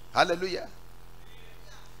 Hallelujah.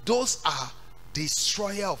 Those are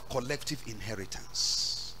destroyer of collective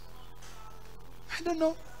inheritance. I don't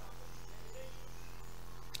know.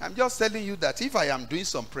 I'm just telling you that if I am doing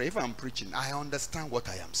some prayer, if I'm preaching, I understand what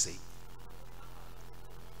I am saying.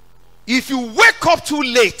 If you wake up too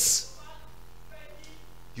late,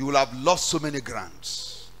 you will have lost so many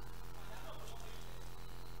grounds.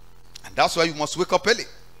 And that's why you must wake up early.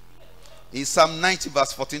 In Psalm 90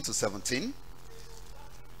 verse 14 to 17.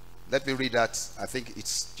 Let me read that. I think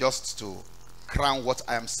it's just to crown what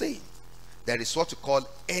I am saying. There is what we call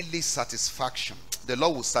early satisfaction. The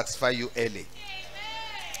Lord will satisfy you early.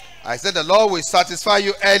 I said the Lord will satisfy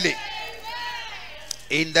you early.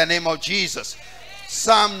 In the name of Jesus.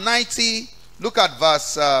 Psalm 90, look at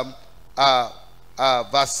verse,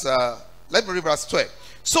 let me read verse 12.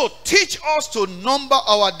 So teach us to number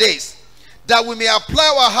our days, that we may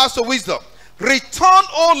apply our hearts to wisdom. Return,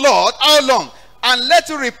 O Lord, how long? And let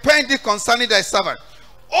you repent thee concerning thy servant.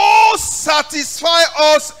 Oh, satisfy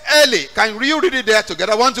us early. Can you read it there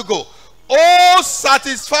together? I want to go. Oh,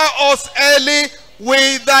 satisfy us early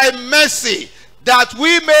with thy mercy, that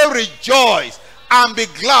we may rejoice and be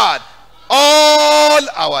glad all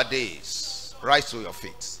our days. Rise to your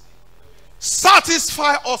feet.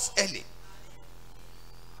 Satisfy us early.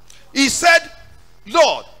 He said,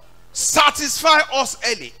 Lord, satisfy us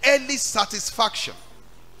early. Early satisfaction.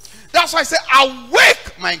 That's why I say,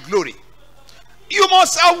 awake my glory. You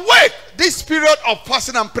must awake this period of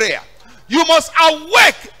fasting and prayer. You must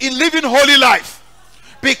awake in living holy life.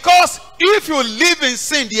 Because if you live in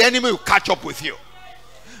sin, the enemy will catch up with you.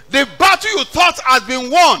 The battle you thought has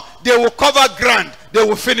been won, they will cover ground. They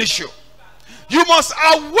will finish you. You must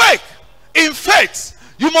awake in faith.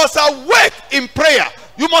 You must awake in prayer.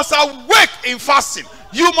 You must awake in fasting.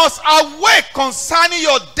 You must awake concerning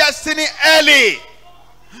your destiny early.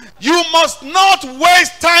 You must not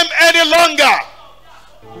waste time any longer,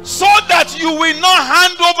 so that you will not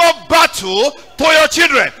hand over battle to your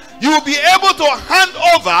children. You will be able to hand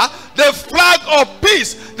over the flag of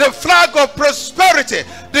peace, the flag of prosperity,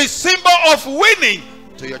 the symbol of winning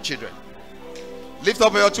to your children. Lift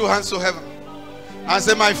up your 2 hands to heaven and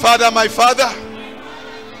say, my Father, my Father,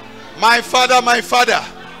 my Father, my Father,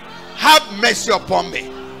 have mercy upon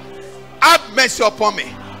me. Have mercy upon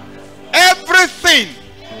me. Everything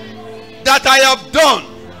that I have done,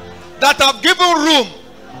 that have given room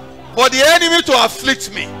for the enemy to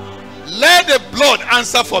afflict me, let the blood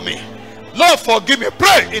answer for me. Lord, forgive me.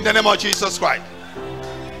 Pray in the name of Jesus Christ.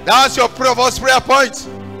 That's your first prayer point.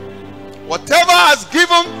 Whatever has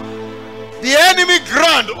given the enemy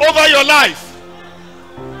ground over your life,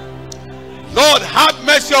 Lord, have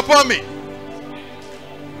mercy upon me.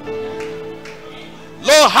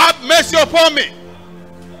 Lord, have mercy upon me.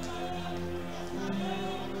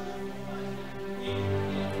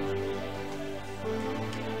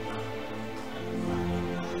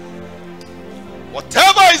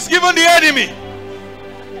 given the enemy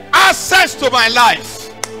access to my life.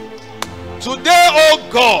 Today, oh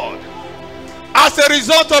God, as a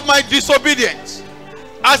result of my disobedience,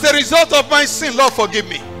 as a result of my sin, Lord, forgive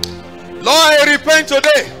me. Lord, I repent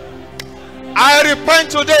today. I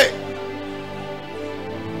repent today.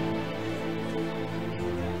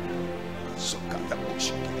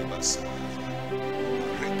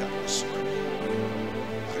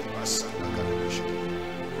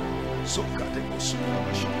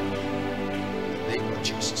 Name of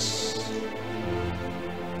Jesus.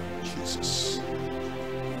 Jesus.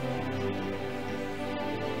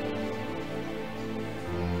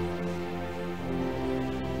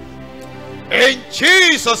 In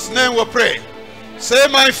Jesus' name we pray. Say,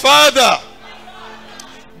 my Father,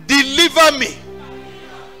 deliver me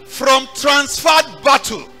from transferred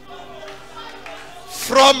battle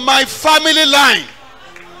from my family line.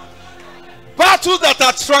 Battles that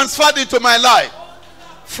are transferred into my life.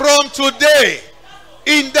 From today,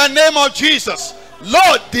 in the name of Jesus,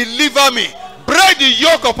 Lord, deliver me. Break the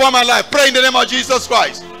yoke upon my life. Pray in the name of Jesus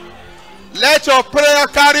Christ. Let your prayer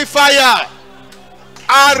carry fire.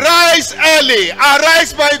 Arise early.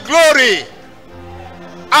 Arise my glory.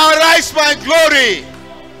 Arise my glory.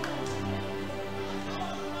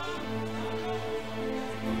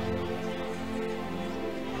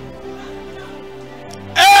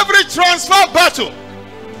 Every transfer battle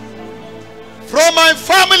from my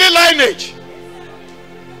family lineage,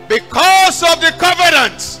 because of the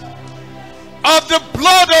covenant of the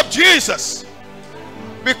blood of Jesus,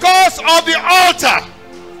 because of the altar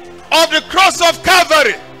of the cross of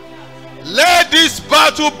Calvary, let this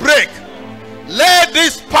battle break. Let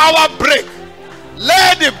this power break.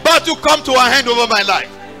 Let the battle come to an end over my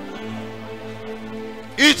life.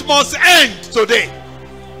 It must end today.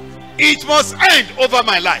 It must end over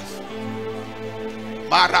my life.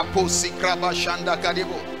 Marapo sikraba shanda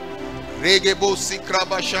kadebo. Regebo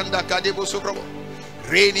sikraba shanda kadebo sukrobo.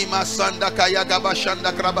 Reni masanda kayagaba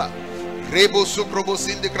shanda kraba. Rebo sukrobo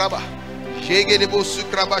sindi kraba. Jegedebo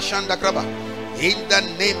sukraba shanda kraba. In the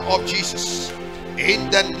name of Jesus. In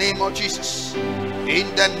the name of Jesus.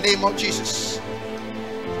 In the name of Jesus.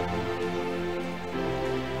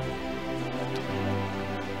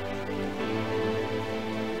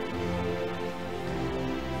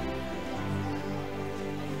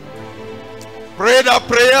 Pray that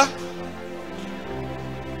prayer.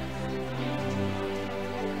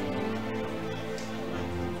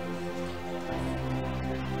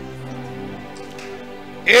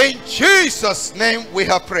 In Jesus' name we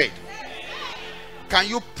have prayed. Can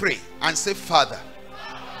you pray and say, Father,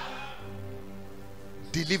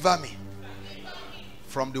 deliver me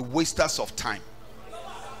from the wasters of time?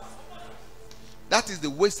 That is the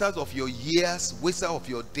wasters of your years, wasters of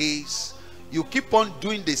your days. You keep on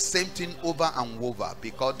doing the same thing over and over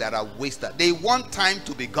because there are wasters. They want time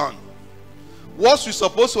to be gone. What you're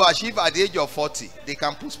supposed to achieve at the age of 40, they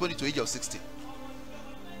can postpone it to the age of 60.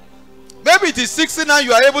 Maybe it is 60 now,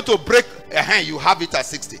 you are able to break a hand, you have it at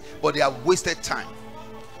 60, but they have wasted time.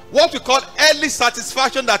 What we call early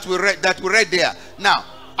satisfaction that we read there now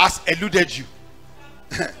has eluded you.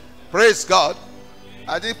 Praise God.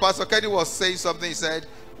 I think Pastor Kenny was saying something. He said,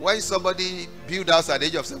 when somebody build house at the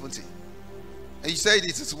age of 70, and he said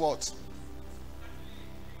it is what?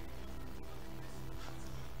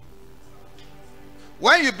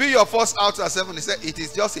 When you build your first house at 70, he said it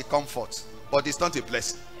is just a comfort, but it's not a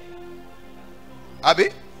blessing. Abi,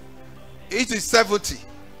 it is 70.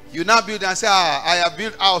 You now build and say, I have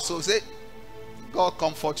built house. So say, God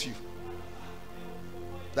comfort you.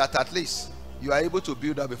 That at least you are able to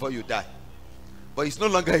build up before you die. But it's no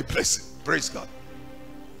longer a blessing. Praise God.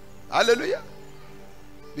 Hallelujah.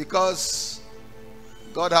 Because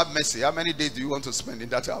God have mercy. How many days do you want to spend in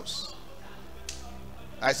that house?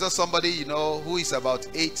 I saw somebody, who is about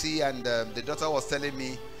 80, and the daughter was telling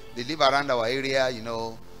me they live around our area.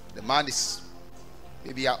 The man is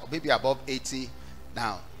maybe above 80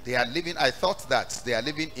 now. They are living, I thought that they are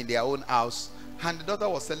living in their own house, and the daughter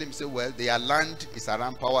was telling me, say, well, their land is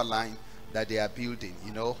around power line that they are building,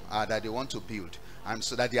 that they want to build, and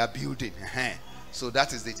so that they are building. So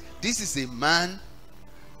that is it. This is a man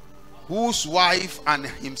whose wife and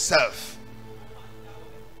himself,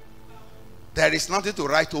 there is nothing to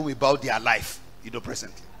write home about their life,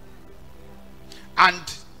 presently. And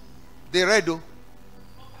they read,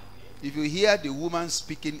 if you hear the woman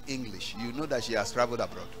speaking English, you know that she has traveled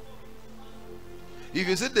abroad. If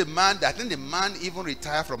you see the man, I think the man even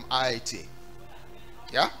retired from IIT.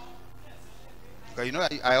 Yeah?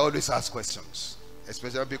 Because I always ask questions,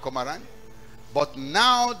 especially when people come around. But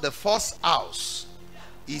now the first house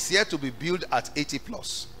is here to be built at 80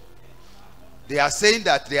 plus. They are saying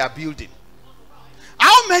that they are building.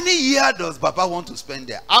 How many years does Baba want to spend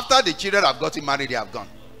there? After the children have gotten married, they have gone.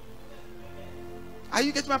 Are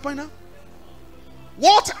you getting my point now?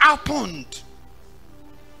 What happened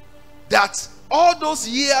that all those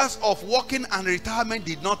years of working and retirement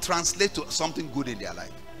did not translate to something good in their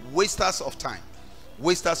life? Wasters of time,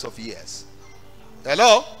 wasters of years.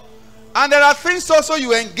 Hello? And there are things also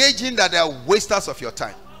you engage in that are wasters of your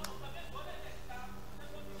time.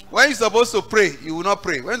 When you're supposed to pray, you will not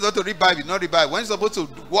pray. When you're supposed to read Bible, you will not read Bible. When you're supposed to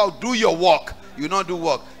do your work, you will not do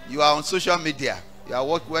work. You are on social media. You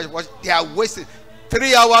are they are wasting.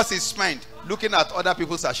 3 hours is spent looking at other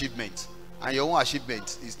people's achievements, and your own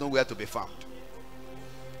achievement is nowhere to be found.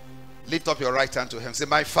 Lift up your right hand to him. Say,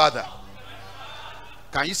 my Father.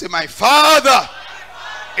 Can you say, my Father?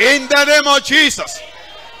 In the name of Jesus.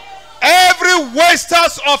 Every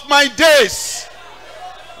wasters of my days,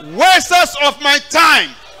 wasters of my time,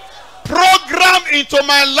 program into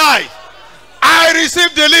my life, I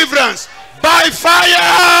receive deliverance by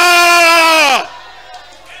fire.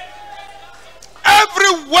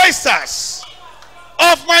 Every wasters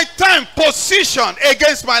of my time position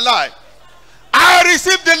against my life, I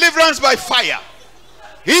receive deliverance by fire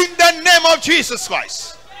in the name of Jesus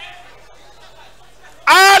Christ.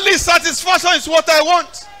 Early satisfaction is what I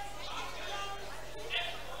want.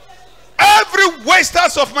 Every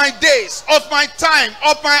wasters of my days, of my time,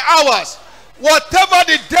 of my hours, whatever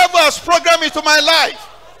the devil has programmed into my life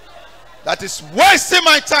that is wasting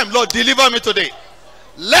my time, Lord, deliver me today.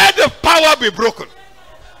 Let the power be broken.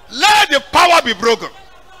 Let the power be broken.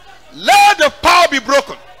 Let the power be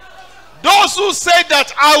broken. Those who say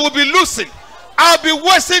that I will be losing, I'll be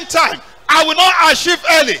wasting time, I will not achieve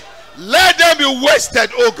early, let them be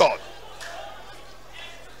wasted, oh God.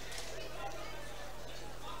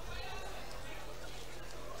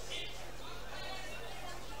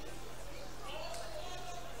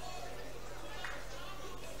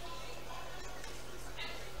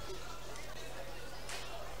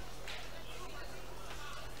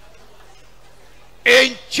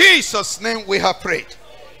 In Jesus' name we have prayed.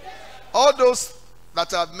 All those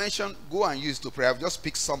that I've mentioned, go and use to pray. I've just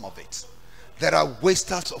picked some of it. There are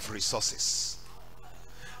wasters of resources.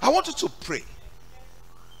 I want you to pray.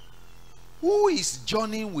 Who is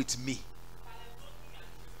journeying with me?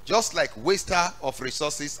 Just like waster of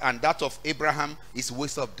resources and that of Abraham is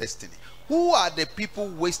waster of destiny. Who are the people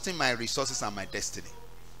wasting my resources and my destiny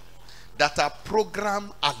that are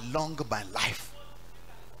programmed along my life?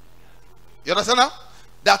 You understand now?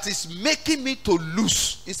 That is making me to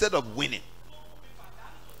lose instead of winning.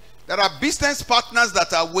 There are business partners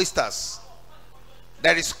that are wasters.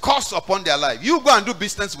 There is cost upon their life. You go and do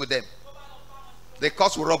business with them. The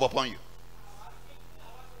cost will rub upon you.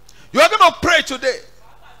 You are going to pray today.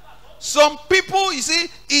 Some people, you see,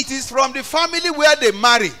 it is from the family where they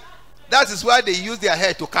marry. That is why they use their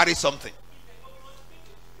hair to carry something.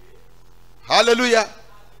 Hallelujah.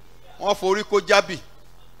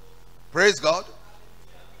 Praise God.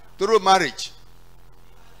 Through marriage.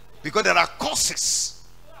 Because there are causes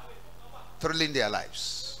thrilling their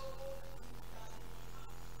lives.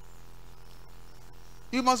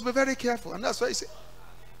 You must be very careful. And that's why you say,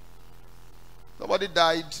 somebody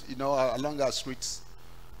died, you know, along our streets.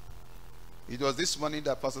 It was this morning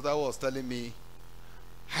that Pastor Dawo was telling me,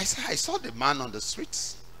 I saw the man on the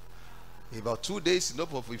streets. About 2 days, you know,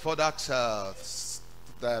 before that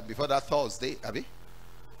Thursday, Abby.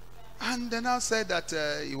 And then I said that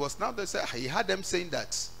he was now, they said, he had them saying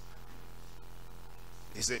that.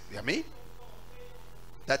 He said, you mean?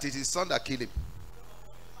 That it is his son that killed him.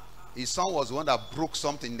 His son was the one that broke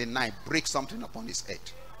something in the night, break something upon his head.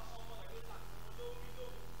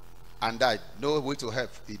 And died. No way to help.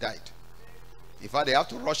 He died. In fact, they have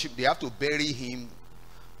to rush him, they have to bury him,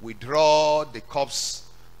 withdraw the corpse,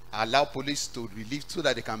 allow police to relieve so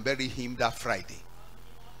that they can bury him that Friday.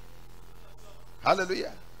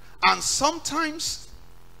 Hallelujah. And sometimes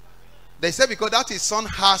they say because that his son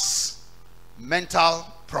has mental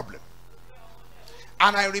problem.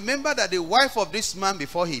 And I remember that the wife of this man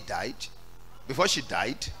before she died,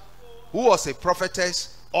 who was a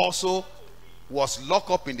prophetess, also was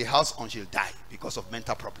locked up in the house until she died because of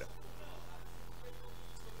mental problem.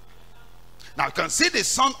 Now you can see the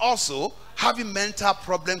son also having mental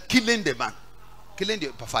problem, killing the man, killing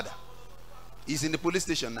the father. He's in the police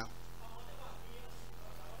station now.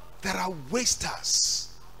 There are wasters.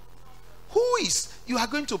 Who is, you are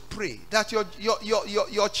going to pray that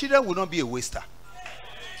your children will not be a waster.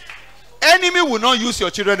 Enemy will not use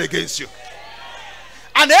your children against you.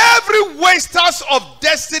 And every wasters of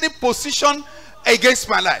destiny position against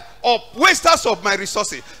my life, or wasters of my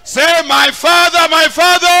resources, say, my Father,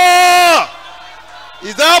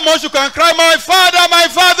 Is that how much you can cry, my Father,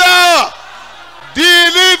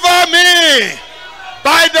 deliver me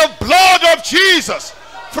by the blood of Jesus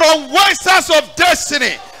from wasters of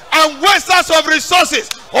destiny and wasters of resources.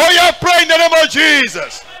 Oh, you pray in the name of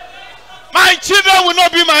Jesus. My children will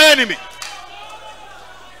not be my enemy.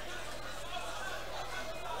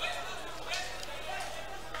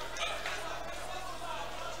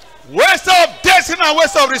 Waster of destiny and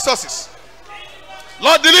waster of resources.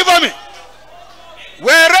 Lord, deliver me.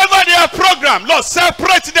 Wherever they are programmed, Lord,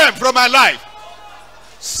 separate them from my life.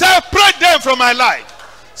 Separate them from my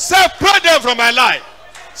life. Separate them from my life.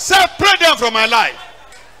 Separate them from my life.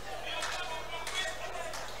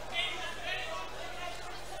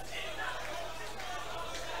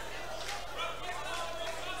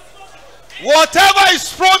 Whatever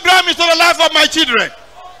is programmed into the life of my children,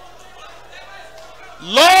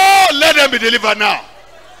 Lord, let them be delivered now.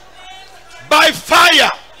 By fire,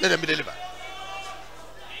 let them be delivered.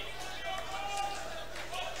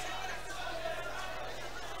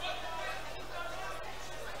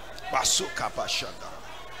 Basuka bashanda.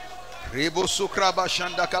 Rebo sukra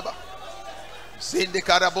bashanda kaba. Zinde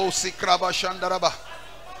karabo sikra bashanda raba.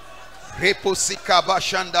 Repo sika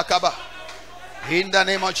bashanda kaba. In the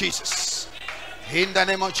name of Jesus. In the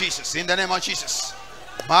name of Jesus. In the name of Jesus.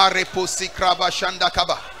 Marepo sikra bashanda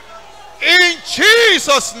kaba. In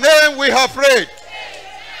Jesus' name we have prayed.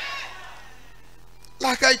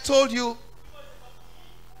 Like I told you,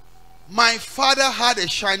 my father had a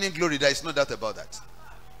shining glory. There is no doubt about that.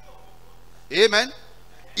 Amen.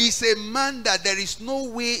 He's a man that there is no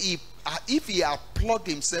way, if he had plugged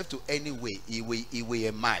himself to any way, he will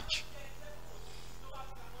emerge.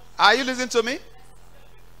 Are you listening to me?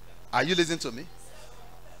 Are you listening to me?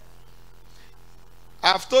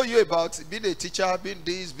 I've told you about being a teacher, being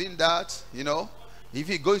this, being that, you know. If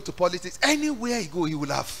he goes to politics, anywhere he go, he will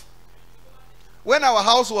have. When our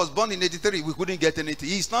house was born in 83, we couldn't get anything.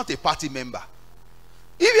 He's not a party member.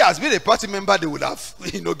 If he has been a party member, they would have,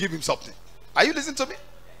 give him something. Are you listening to me?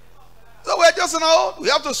 So we're just on our own. We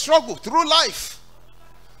have to struggle through life.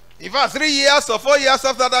 In fact, 3 years or 4 years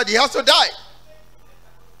after that, he has to die.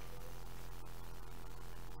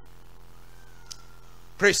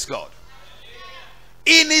 Praise God.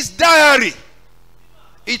 In his diary,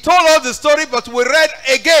 he told us the story, but we read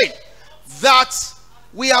again that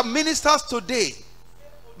we are ministers today.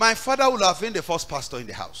 My father would have been the first pastor in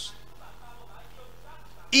the house.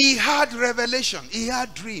 He had revelation. He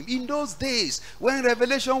had dream. In those days, when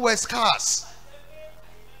revelation was scarce,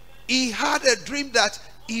 he had a dream that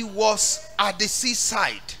he was at the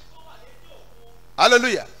seaside.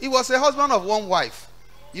 Hallelujah. He was a husband of one wife.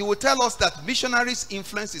 He would tell us that missionaries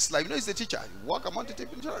influence his life. He's a teacher. He work among the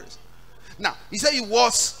missionaries. Now, he said he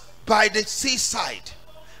was by the seaside.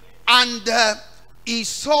 And he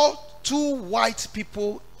saw 2 white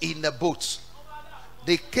people in a boat.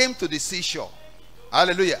 They came to the seashore.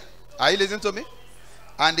 Hallelujah. Are you listening to me?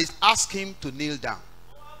 And they asked him to kneel down.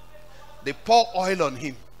 They pour oil on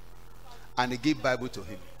him. And they give Bible to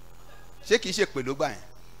him. Is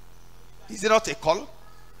it not a call?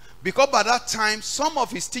 Because by that time, some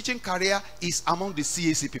of his teaching career is among the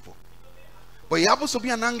CAC people. But he happens to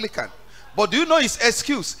be an Anglican. But do you know his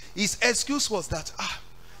excuse? His excuse was that,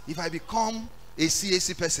 if I become a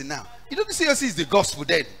CAC person now. You know the CAC is the gospel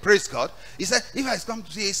then. Praise God. He said, if I come to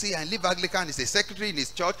CAC and live Anglican, he's a secretary in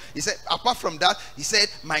his church. He said, apart from that, he said,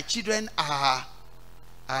 my children are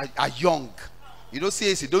young. You know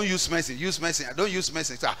CAC, don't use medicine. Use medicine. I don't use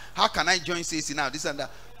medicine. So how can I join CAC now? This and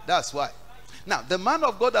that. That's why. Now, the man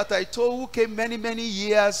of God that I told who came many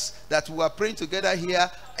years that we were praying together here,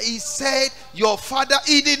 he said, your father,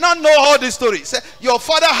 he did not know all this story. He said, your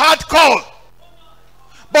father had call.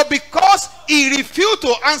 But because he refused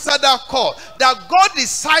to answer that call, that God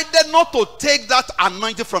decided not to take that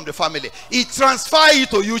anointing from the family. He transferred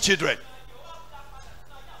it to you children.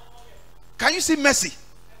 Can you see mercy?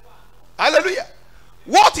 Hallelujah.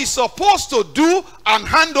 What he's supposed to do and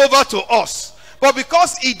hand over to us. But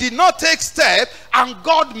because he did not take step, and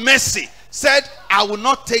God mercy said, I will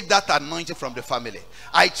not take that anointing from the family.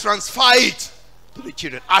 I transfer it to the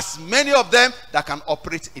children. As many of them that can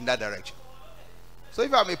operate in that direction. So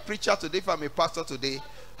if I'm a preacher today, if I'm a pastor today,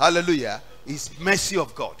 hallelujah, it's mercy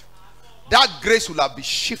of God. That grace will have been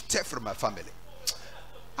shifted from my family.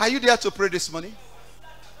 Are you there to pray this morning?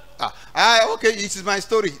 Okay, this is my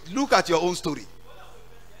story. Look at your own story.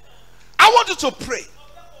 I want you to pray.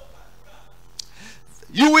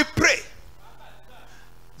 You will pray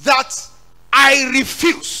that I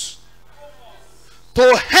refuse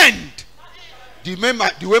to hand the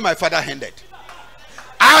way my father handed.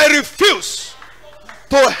 I refuse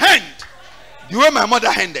to hand the way my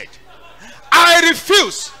mother handed. I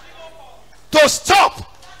refuse to stop.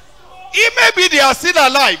 It may be they are still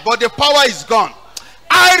alive, but the power is gone.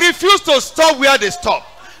 I refuse to stop where they stop.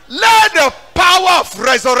 Let the power of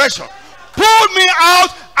resurrection pull me out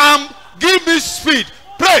and give me speed.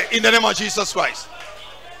 Pray in the name of Jesus Christ.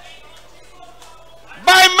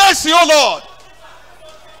 By mercy, O Lord.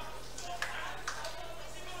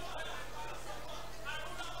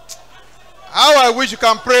 How I wish you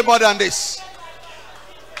can pray more than this.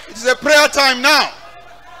 It is a prayer time now.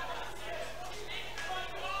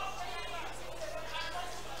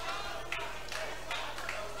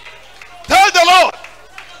 Tell the Lord,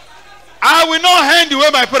 I will not hand the way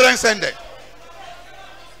my parents ended.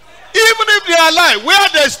 Even if they are alive, where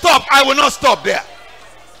they stop, I will not stop there.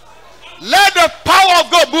 Let the power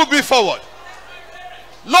of God move me forward.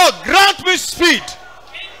 Lord, grant me speed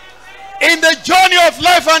in the journey of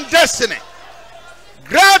life and destiny.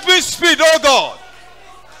 Grant me speed, oh God.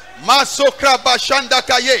 Masokra bashanda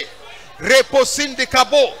kaye, reposindi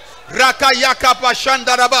kabo, rakayaka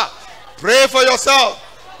bashanda raba. Pray for yourself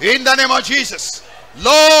in the name of Jesus.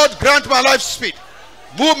 Lord, grant my life speed.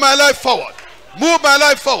 Move my life forward. Move my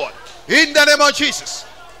life forward in the name of Jesus.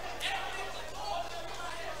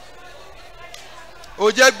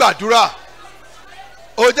 Oje gbàdúrà.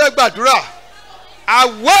 Oje gbàdúrà.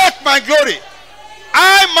 Awake my glory.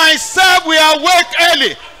 I myself will awake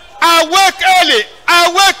early. Awake early.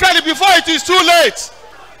 Awake early before it is too late.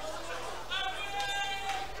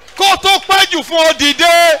 Kó tó pẹ́ jù fún ọ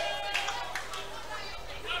dìde.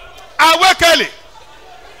 Awake early.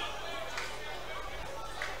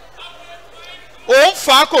 Òun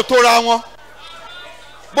fà á kò tóra wọn.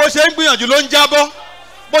 Bó ṣe ń gbìyànjú ló ń jábọ́.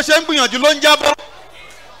 Bó ṣe ń gbìyànjú ló ń jábọ́.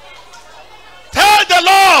 Tell the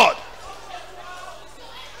Lord,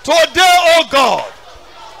 today, oh God,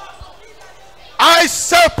 I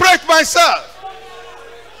separate myself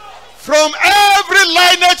from every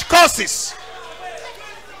lineage causes,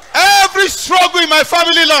 every struggle in my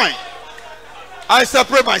family line. I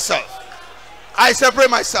separate myself. I separate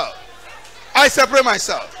myself. I separate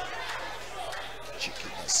myself.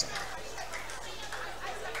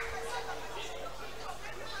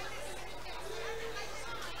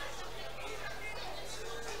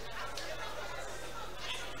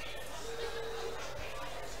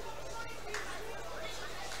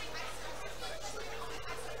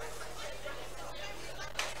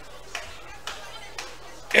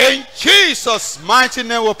 In Jesus' mighty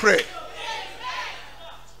name we pray.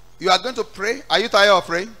 You are going to pray. Are you tired of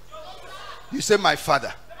praying? You say, my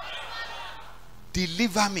Father,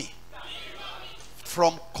 deliver me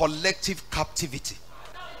from collective captivity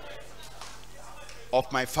of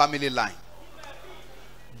my family line.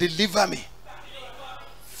 Deliver me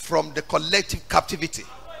from the collective captivity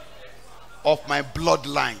of my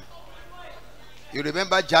bloodline. You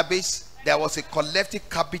remember Jabez? There was a collective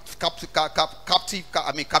captivity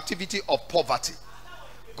of poverty.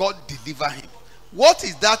 God deliver him. What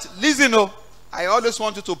is that? Listen, I always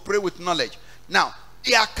want you to pray with knowledge. Now,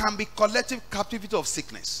 there can be collective captivity of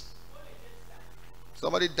sickness.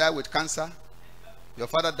 Somebody died with cancer. Your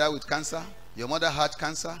father died with cancer. Your mother had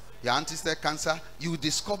cancer. Your auntie had cancer. You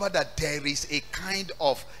discover that there is a kind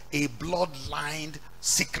of a bloodline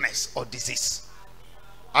sickness or disease.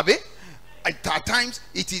 Abi? At times,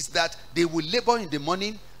 it is that they will labor in the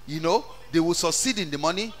morning, they will succeed in the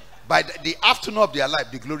morning. By the afternoon of their life,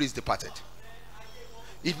 the glory is departed.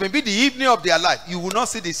 It may be the evening of their life, you will not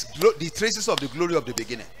see the traces of the glory of the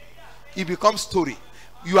beginning. It becomes story.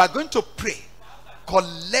 You are going to pray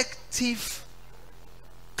collective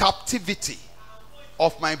captivity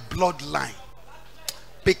of my bloodline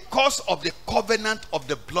because of the covenant of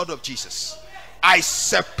the blood of Jesus. I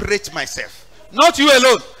separate myself. Not you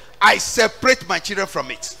alone. I separate my children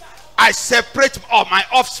from it. I separate all my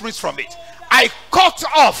offspring from it. I cut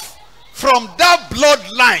off from that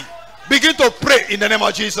bloodline. Begin to pray in the name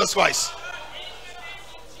of Jesus Christ.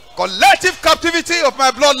 Collective captivity of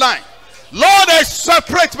my bloodline. Lord, I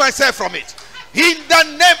separate myself from it. In the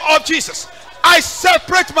name of Jesus. I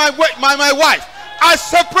separate my wife. I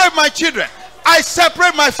separate my children. I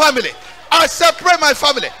separate my family. I separate my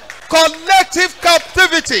family. Collective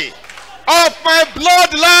captivity of my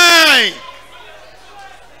bloodline.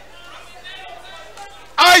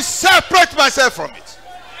 I separate myself from it.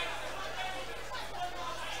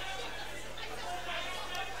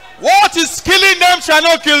 What is killing them shall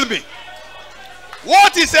not kill me.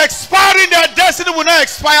 What is expiring their destiny will not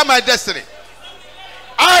expire my destiny.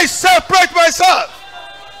 I separate myself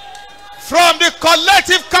from the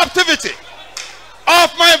collective captivity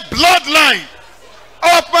of my bloodline.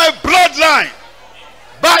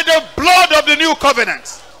 By the blood of the new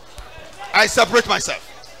covenant. I separate myself.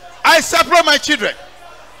 I separate my children.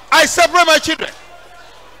 I separate my children.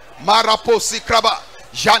 Maraposi kraba.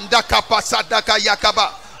 Janda kapa sadaka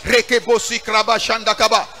yakaba. Rekebosi kraba shanda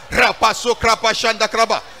kaba. Rapaso krapa shanda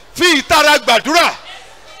kraba. Fi itara gbàdúrà.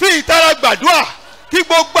 Fi itara gbàdúrà. Kí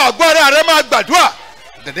gbogbo agbára rẹ máa gbàdúrà.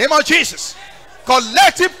 In the name of Jesus.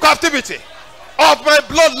 Collective captivity of my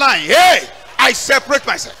bloodline. Hey, I separate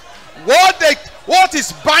myself. What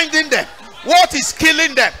is binding them, what is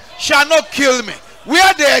killing them, shall not kill me.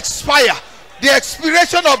 Where they expire, the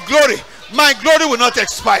expiration of glory, my glory will not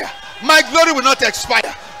expire. My glory will not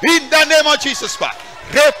expire. In the name of Jesus Christ.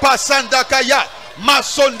 Repasandakaya,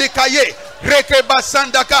 masondekaye,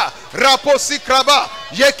 rekebasandaka, raposikraba,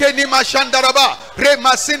 yekeni mashandaraba,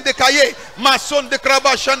 remasindekaye,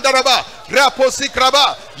 masondekraba shandaraba,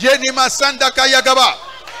 raposikraba, yeni masandakaya gaba.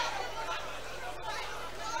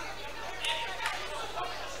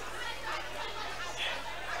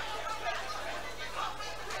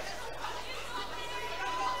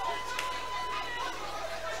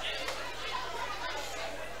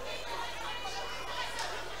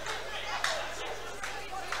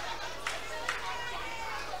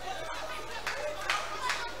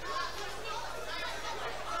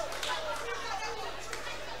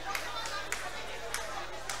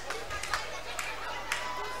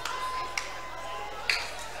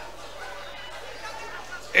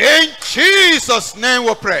 In Jesus' name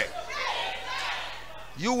we pray.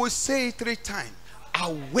 You will say it 3 times.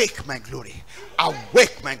 Awake my glory.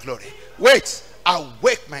 Awake my glory. Wait.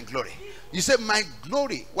 Awake my glory. You say my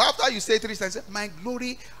glory. Well, after you say 3 times, say, my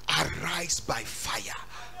glory arise by fire.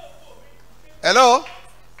 Hello?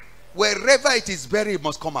 Wherever it is buried, it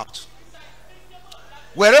must come out.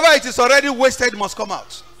 Wherever it is already wasted, it must come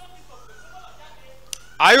out.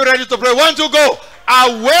 Are you ready to pray? 1, 2, go.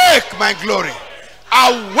 Awake my glory.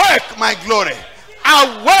 Awake my glory.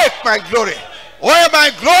 Awake my glory. Where my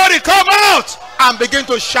glory come out and begin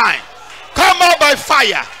to shine. Come out by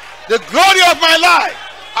fire. The glory of my life.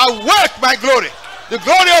 Awake my glory. The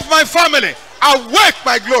glory of my family. Awake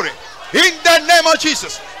my glory. In the name of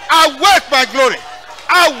Jesus. Awake my glory.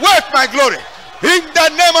 Awake my glory. In the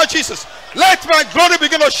name of Jesus. Let my glory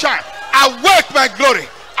begin to shine. Awake my glory.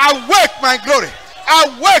 Awake my glory.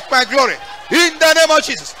 Awake my glory. In the name of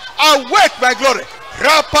Jesus. Awake my glory.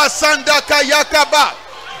 Rapasandaka yakaba.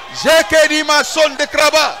 Jekerima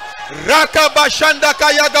sondekraba.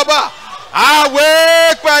 Rakabashandaka yagaba.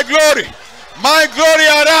 Awake my glory. My glory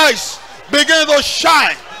arise. Begin to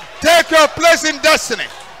shine. Take your place in destiny.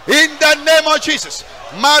 In the name of Jesus.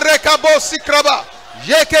 Marekabo sikraba.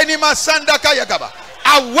 Yekenima sandaka yagaba.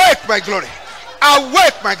 Awake my glory.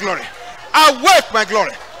 Awake my glory. Awake my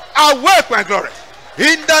glory. Awake my glory.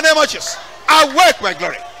 In the name of Jesus. Awake my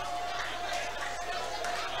glory.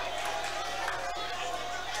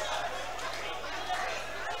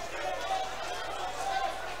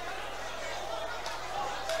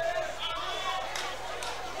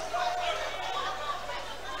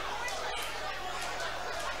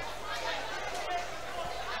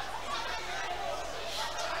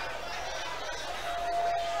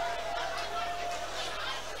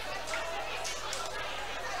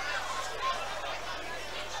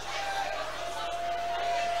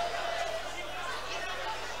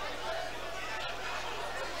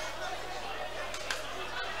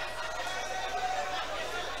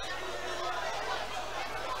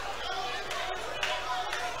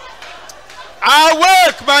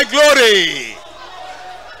 Awake my glory.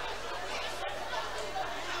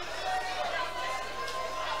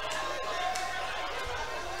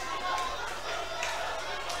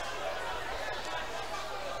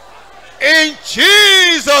 In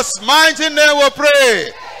Jesus' mighty name we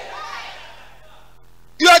pray.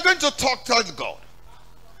 You are going to talk to God.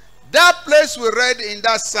 That place we read in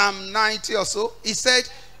that Psalm 90 or so, he said,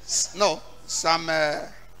 no, Psalm,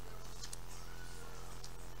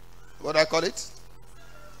 what do I call it?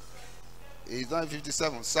 It's not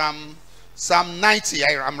 57. Psalm 90,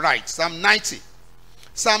 I'm right. Psalm 90.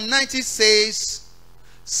 Psalm 90 says,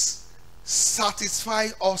 satisfy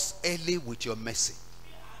us early with your mercy.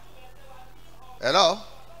 Hello?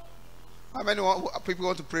 How many people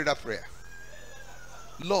want to pray that prayer?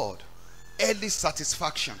 Lord, early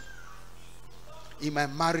satisfaction in my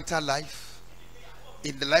marital life,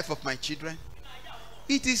 in the life of my children.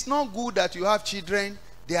 It is not good that you have children.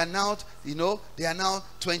 They are now, they are now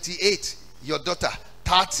 28. Your daughter,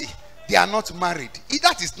 30. They are not married.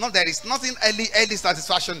 That is not, there is nothing early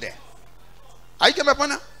satisfaction there. Are you getting my point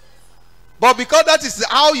now? But because that is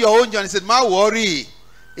how your own journey said, ma worry.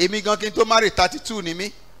 Emi going to marry 32 ni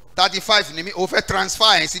me, 35 ni me. Over transfer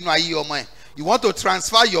and see no your mind. You want to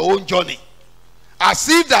transfer your own journey. As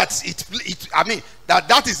if that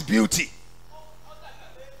that is beauty.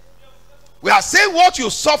 We are saying what you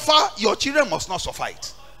suffer, your children must not suffer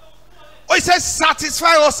it. Oh, it says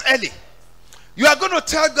satisfy us early. You are going to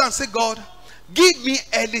tell God and say, God, give me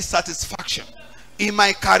early satisfaction in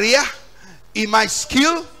my career, in my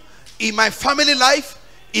skill, in my family life,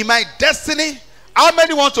 in my destiny. How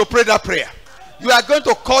many want to pray that prayer? You are going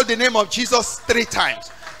to call the name of Jesus 3 times.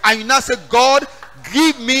 And you now say, God,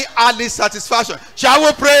 give me early satisfaction. Shall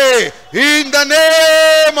we pray? In the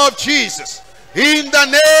name of Jesus. In the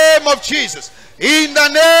name of Jesus. In the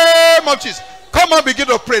name of Jesus. Come on, begin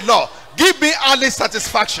to pray. Lord, give me early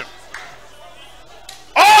satisfaction.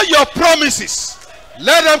 All your promises,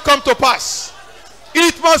 let them come to pass.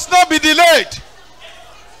 It must not be delayed.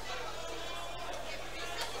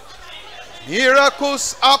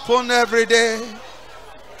 Miracles happen every day.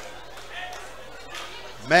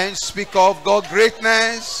 Men speak of God's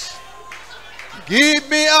greatness. Give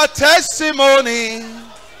me a testimony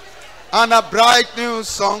and a bright new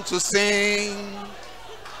song to sing.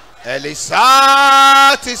 Early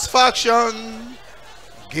satisfaction.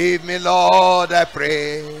 Give me, Lord, I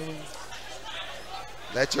pray.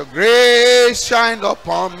 Let your grace shine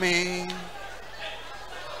upon me.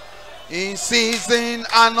 In season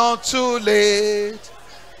and not too late.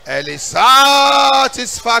 Early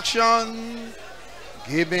satisfaction.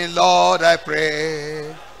 Give me, Lord, I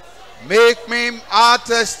pray. Make me a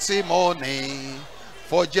testimony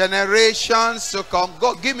for generations to come.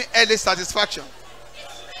 God, give me early satisfaction.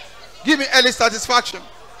 Give me early satisfaction.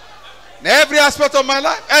 In every aspect of my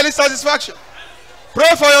life, early satisfaction. Pray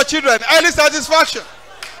for your children, early satisfaction.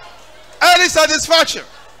 Early satisfaction.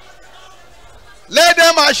 Let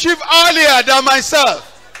them achieve earlier than myself.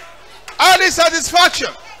 Early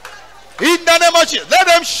satisfaction. In the name of Jesus. Let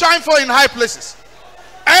them shine forth in high places.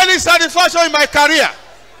 Early satisfaction in my career.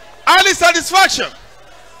 Early satisfaction.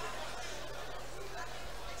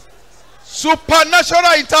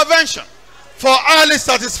 Supernatural intervention for early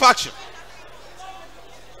satisfaction.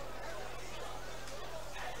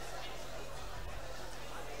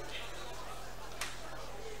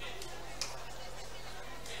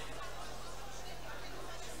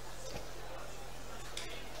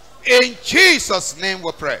 In Jesus' name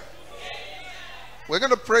we pray. We're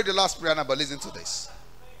going to pray the last prayer now, but listen to this.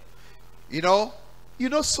 You know,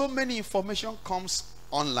 so many information comes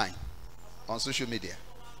online, on social media.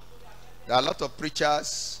 There are a lot of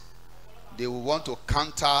preachers. They will want to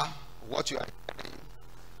counter what you are saying.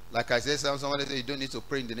 Like I said, somebody say you don't need to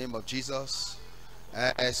pray in the name of Jesus.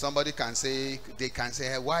 Somebody can say, they can say,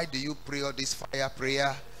 hey, why do you pray all this fire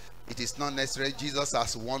prayer? It is not necessary. Jesus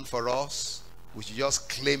has won for us. We should just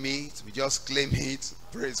claim it. We just claim it.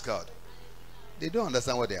 Praise God. They don't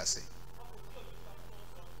understand what they are saying.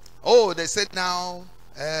 Oh, they said now,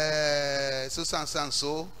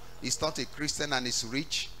 so is not a Christian and is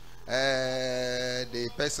rich. The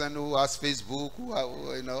person who has Facebook,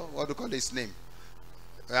 what do you call his name?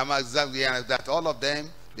 That all of them,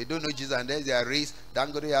 they don't know Jesus and they are rich.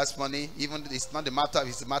 Dangote has money. Even it's not the matter.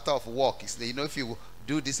 It's a matter of work. It's if you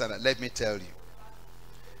do this and that, let me tell you.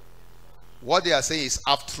 What they are saying is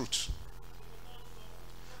half truth.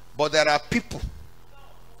 But there are people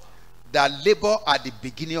that labor at the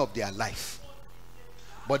beginning of their life,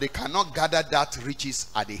 but they cannot gather that riches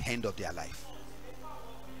at the end of their life.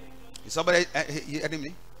 Is somebody hearing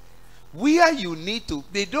me? Where you need to,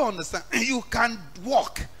 they don't understand. You can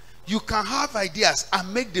work, you can have ideas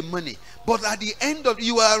and make the money, but at the end of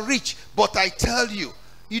you are rich. But I tell you,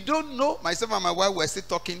 you don't know. Myself and my wife were still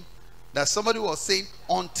talking that somebody was saying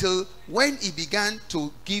until when he began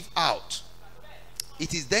to give out,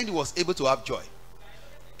 it is then he was able to have joy.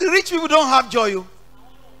 The rich people don't have joy.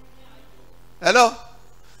 Hello?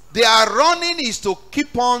 They are running is to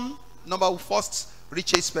keep on number first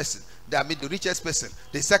richest person. They are the richest person,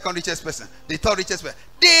 the second richest person, the third richest person.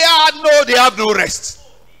 They have no rest.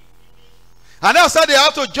 And also they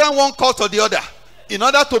have to join one cult or the other in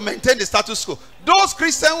order to maintain the status quo. Those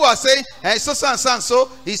Christians who are saying, hey, so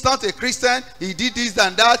he's not a Christian, he did this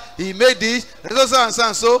and that, he made this,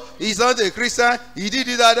 so he's not a Christian, he did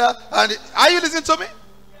this and that. And are you listening to me?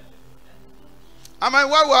 And my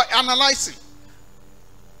wife were analyzing.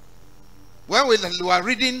 When we were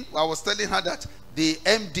reading, I was telling her that the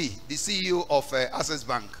MD, the CEO of Access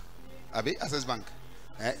Bank,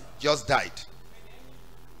 just died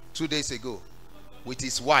 2 days ago with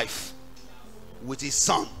his wife, with his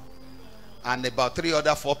son, and about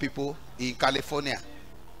 4 people in California.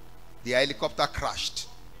 The helicopter crashed,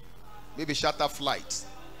 maybe charter flight,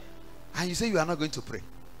 and you say you are not going to pray.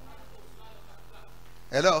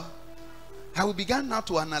 Hello? And we began now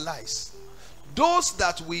to analyze those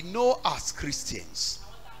that we know as Christians.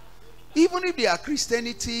 Even if they are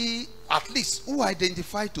Christianity, at least who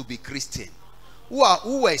identify to be Christian, who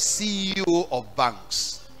were CEO of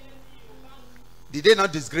banks, did they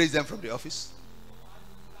not disgrace them from the office?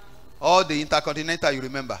 Or the Intercontinental, you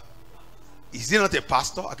remember? Is he not a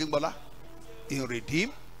pastor, Akingbola? In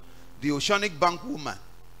Redeem? The Oceanic Bank woman.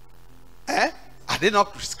 Are they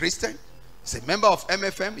not Christian? He's a member of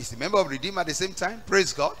MFM. He's a member of Redeem at the same time.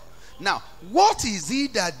 Praise God. Now, what is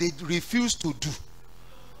it that they refuse to do?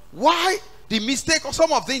 Why the mistake of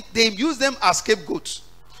some of them, they use them as scapegoats.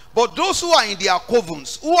 But those who are in their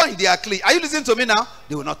covens, who are in their clay, are you listening to me now?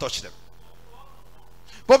 They will not touch them.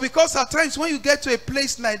 But because at times when you get to a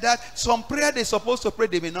place like that, some prayer they're supposed to pray,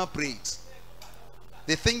 they may not pray it.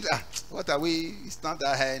 They think, what are we? It's not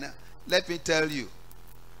that high now. Let me tell you,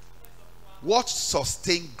 what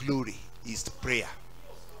sustains glory is the prayer.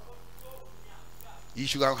 You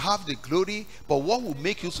should have the glory, but what will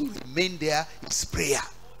make you to remain there is prayer.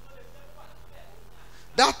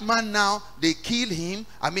 That man now, they killed him.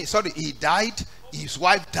 He died. His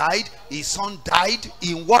wife died. His son died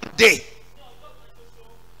in one day.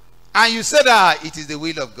 And you said, it is the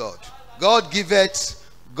will of God. God giveth,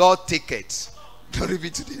 God taketh. Glory be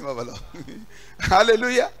to the name of the Lord.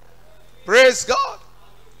 Hallelujah. Praise God.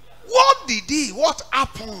 What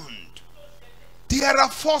happened? There are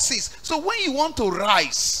forces. So when you want to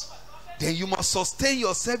rise, then you must sustain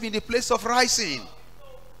yourself in the place of rising.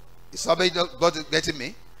 Is somebody getting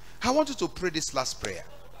me? I want you to pray this last prayer.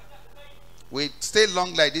 We stay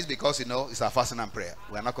long like this because it's our fasting and prayer.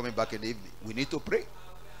 We are not coming back in the evening. We need to pray.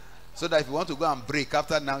 So that if you want to go and break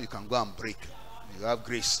after now, you can go and break. You have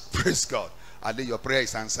grace. Praise God. And then your prayer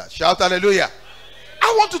is answered. Shout hallelujah.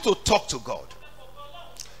 I want you to talk to God.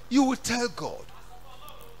 You will tell God,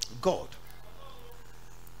 God,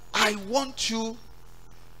 I want you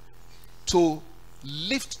to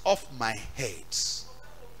lift off my head.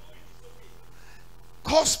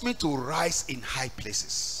 Cause me to rise in high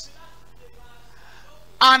places.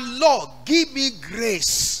 And Lord, give me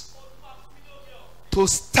grace to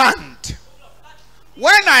stand.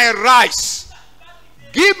 When I rise,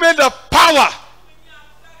 give me the power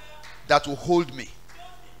that will hold me,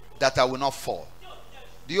 that I will not fall.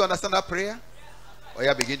 Do you understand that prayer? Or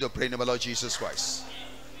you begin to pray in the name of Lord Jesus Christ.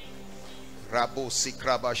 I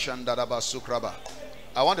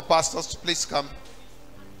want the pastors to please come.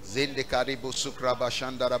 Zende karibu sukraba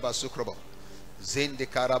shandaraba sukrobo. Zende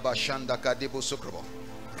karaba shanda kadibu sukrobo.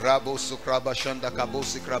 Rabo sukraba shanda kabo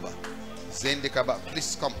sikraba. Zende kaba.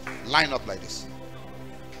 Please come. Line up like this.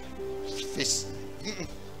 Face me.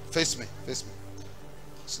 Face me. Face me.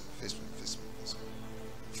 Face me. Face me. Face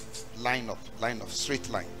me. Line up. Straight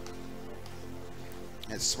line.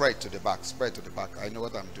 And spread to the back. Spread to the back. I know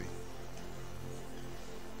what I'm doing.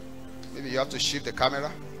 Maybe you have to shift the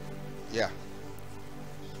camera. Yeah.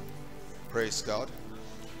 Praise God.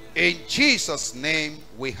 In Jesus' name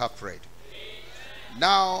we have prayed.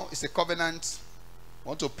 Now it's a covenant. I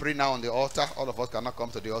want to pray now on the altar. All of us cannot come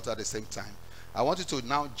to the altar at the same time. I want you to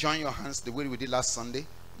now join your hands the way we did last Sunday.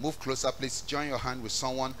 Move closer, please. Join your hand with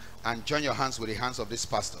someone and join your hands with the hands of these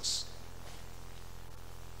pastors.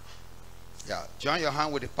 Yeah, join your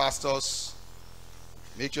hand with the pastors.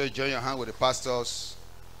 Make sure you join your hand with the pastors.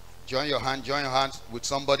 Join your hand with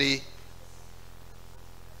somebody.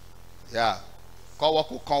 Yeah.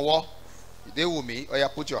 Konwo. They will me. Or you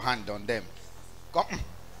put your hand on them. Come.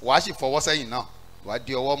 Watch it for what's saying now. What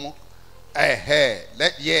do you want?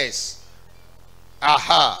 Yes.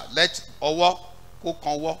 Aha. Let owo.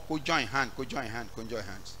 Go join hand. Go join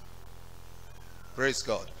hands. Praise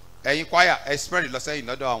God. Inquire. Spread it. Say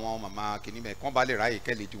another one. Mama.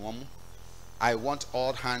 I want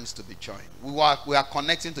all hands to be joined. We are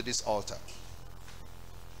connecting to this altar.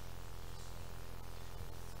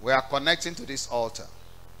 We are connecting to this altar.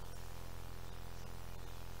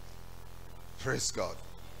 Praise God.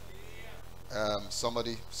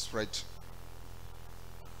 Somebody spread.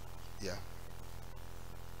 Yeah.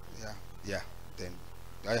 Then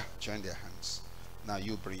join their hands. Now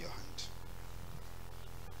you bring your hand.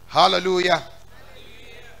 Hallelujah.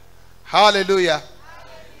 Hallelujah.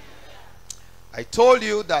 I told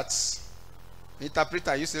you that,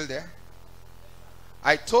 interpreter, are you still there?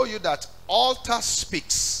 I told you that altar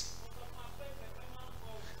speaks.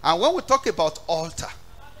 And when we talk about altar,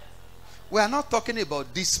 we are not talking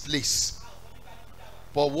about this place,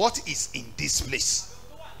 but what is in this place.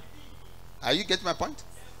 Are you getting my point?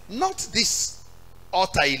 Not this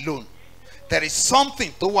altar alone. There is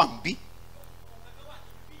something to one be.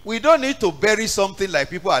 We don't need to bury something like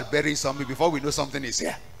people are burying something before we know something is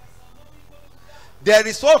here. There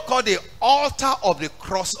is what called the altar of the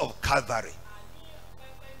cross of Calvary.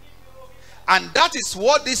 And that is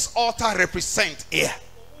what this altar represents here.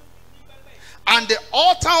 And the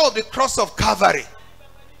altar of the cross of Calvary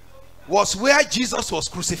was where Jesus was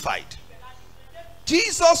crucified.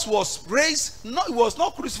 Jesus was raised, no, he was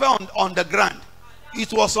not crucified on the ground.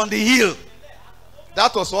 It was on the hill.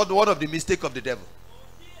 That was one of the mistakes of the devil.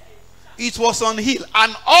 It was on the hill.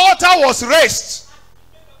 An altar was raised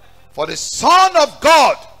for the Son of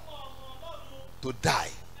God to die.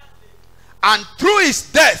 And through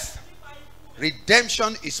his death,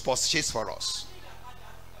 redemption is purchased for us.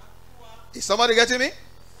 Is somebody getting me?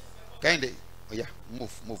 Can they? Oh yeah,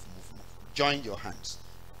 move. Join your hands.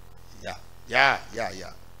 Yeah.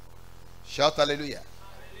 Shout hallelujah.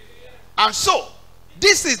 And so,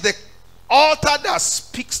 this is the altar that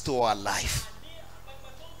speaks to our life.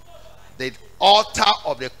 The altar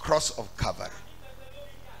of the cross of Calvary.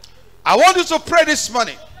 I want you to pray this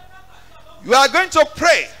morning. You are going to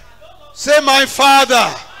pray. Say, my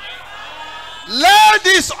Father, let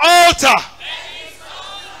this altar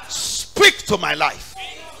speak to my life.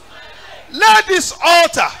 Let this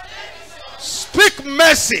altar speak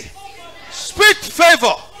mercy, speak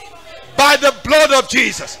favor by the blood of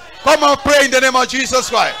Jesus. Come on, pray in the name of Jesus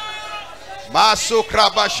Christ.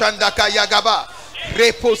 Masukraba shandaka yagaba,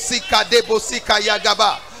 reposika debosika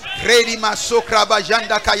yagaba, redi masukraba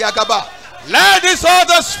jandaka yagaba. Let this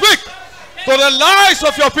altar speak to the lives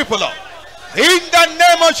of your people, Lord. In the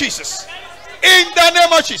name of Jesus. In the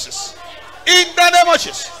name of Jesus. In the name of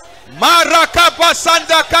Jesus. Marakaba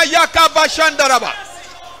sandaka yakaba shandaraba.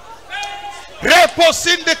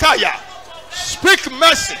 Reposindikaya. Speak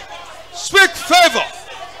mercy. Speak favor.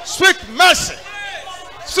 Speak mercy.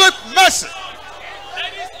 Speak mercy.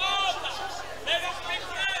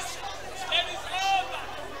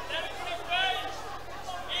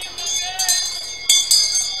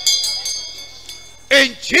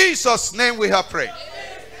 In Jesus' name we have prayed.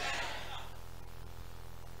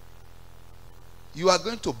 You are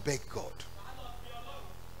going to beg God.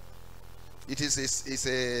 It is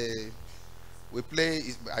a we play.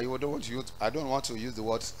 I don't want to use the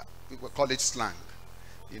word. We call it slang.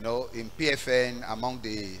 You know, in PFN among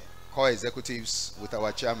the core executives with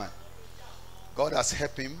our chairman. God has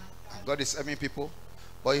helped him, and God is helping people.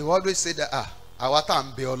 But he always say that awata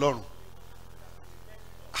ambe Ọlọ́run.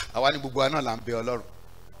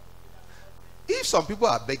 If some people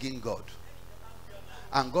are begging God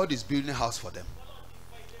and God is building a house for them,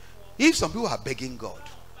 if some people are begging God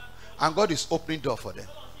and God is opening door for them,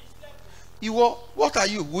 what are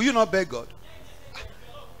you? Will you not beg God?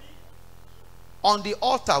 On the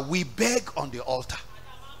altar, we beg on the altar.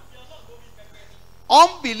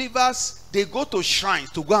 Unbelievers, they go to shrines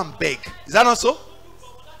to go and beg. Is that not so?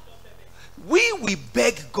 We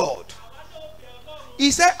beg God. He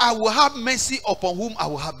said, I will have mercy upon whom I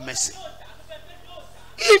will have mercy.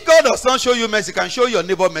 If God does not show you mercy, can show your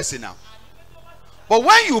neighbor mercy now. But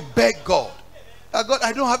when you beg God, God,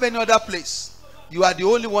 I don't have any other place. You are the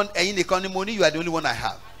only one in the economy. You are the only one I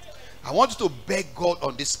have. I want you to beg God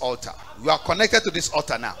on this altar. You are connected to this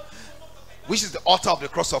altar now, which is the altar of the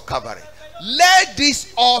cross of Calvary. Let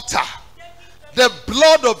this altar, the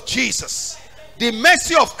blood of Jesus, the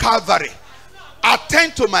mercy of Calvary,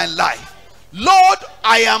 attend to my life. Lord,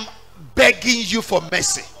 I am begging you for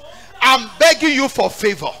mercy. I'm begging you for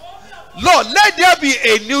favor. Lord, let there be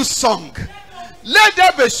a new song. Let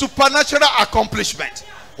there be supernatural accomplishment.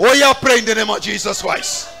 Oh, yeah, pray in the name of Jesus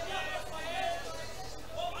Christ.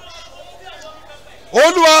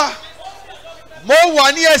 Olúwa, mo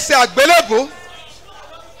wà ní ẹsẹ̀ àgbélébùú.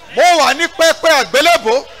 Mo wà ní pẹpẹ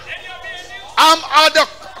àgbélébùú. I'm at the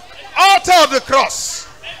altar of the cross.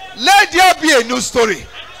 Let there be a new story.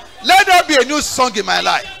 Let there be a new song in my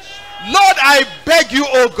life. Lord, I beg you,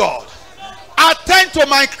 oh God, attend to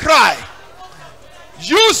my cry.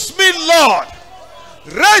 Use me, Lord.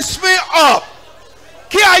 Raise me up.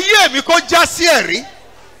 Kí ayé mi kó já sí ẹ̀rí.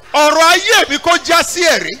 Ọ̀rọ̀ ayé mi kó já sí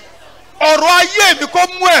ẹ̀rí. Ọ̀rọ̀ ayé mi kó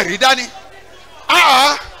mú ẹ̀rí dání.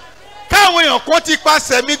 Káwọn èèyàn kan ti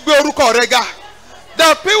pàṣẹ mi gbé orúkọ rẹ̀ ga.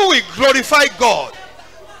 The people will glorify God.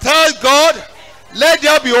 Tell God, let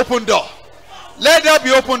there be open door. Let there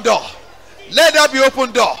be open door. Let there be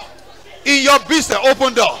open door. In your business,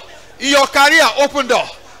 open door. In your career, open door.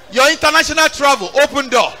 Your international travel, open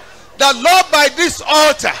door. The Lord, by this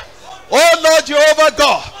altar, oh Lord Jehovah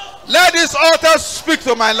God, let this altar speak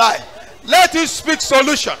to my life. Let it speak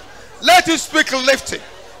solution. Let it speak lifting.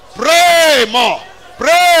 Pray more.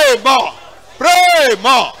 Pray more. Pray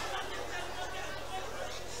more.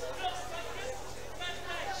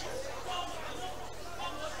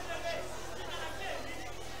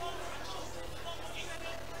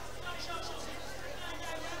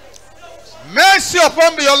 mercy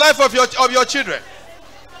upon your life of your children.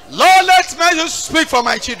 Lord, let mercy speak for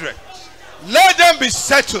my children. Let them be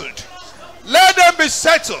settled. Let them be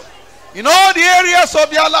settled in all the areas of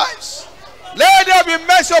their lives. Let there be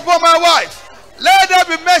mercy upon my wife. Let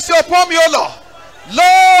there be mercy upon me, O Lord.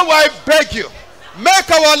 Lord, I beg you, make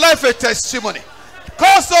our life a testimony.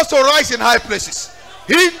 Cause us to rise in high places.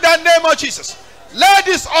 In the name of Jesus. Let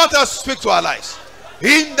this altar speak to our lives.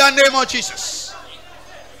 In the name of Jesus.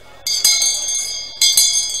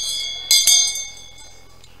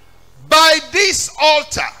 By this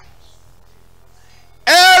altar,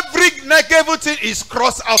 every negative thing is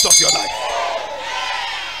crossed out of your life.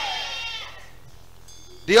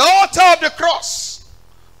 The altar of the cross,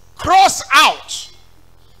 cross out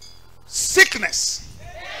sickness,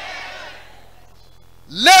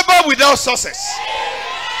 labor without success.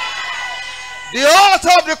 The altar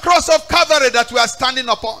of the cross of Calvary that we are standing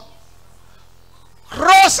upon,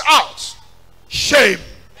 cross out shame,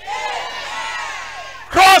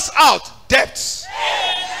 cross out debts,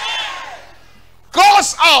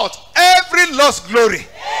 cross out every lost glory.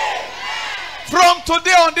 From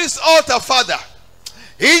today on this altar, Father,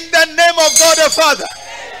 in the name of God the Father,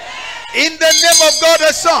 in the name of God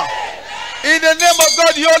the Son, in the name of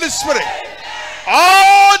God the Holy Spirit,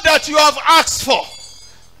 all that you have asked for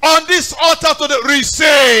on this altar today,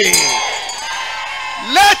 receive.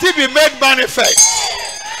 Let it be made manifest.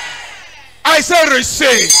 I say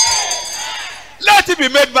receive. Let it be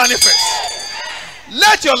made manifest.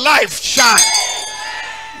 Let your life shine.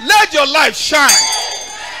 Let your life shine.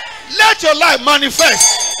 Let your life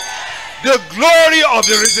manifest the glory of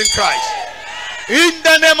the risen Christ. In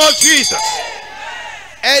the name of Jesus.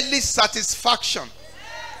 Early satisfaction.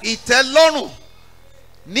 Ìtẹ́lọ́rùn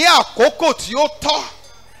ní àkókò tí ó tọ́.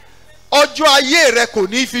 Ọjọ́ ayé rẹ kò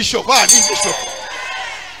ní fi ṣòfò àní fi ṣòfò.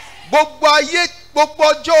 Gbogbo ayé, gbogbo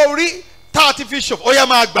ọjọ́ orí tá a ti fi ṣòfò, ó yá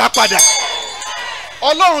máa gbà padà.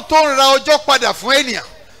 Ọlọ́run tó ń ra ọjọ́ padà fún ènìyàn,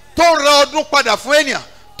 tó ń ra ọdún padà fún ènìyàn,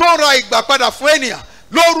 tó ń ra ìgbà padà fún ènìyàn,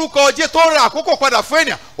 lórúkọ Jésù tó ń ra àkókò padà fún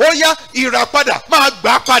ènìyàn, ó yá ìràpadà máa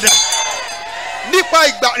gbà padà. Nípa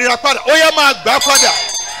ìgbà ìràpadà, ó yá máa gbà padà.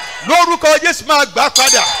 Lórúkọ Jésù máa gbà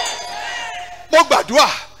padà. Mo gbàdúrà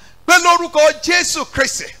pé lórúkọ Jésù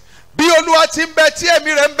Kristi, bí Olúwa ti ń bẹ tí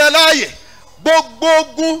ẹ̀mí rẹ̀ ń bẹ láàyè, gbogbo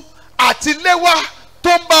ogun àti léwá tó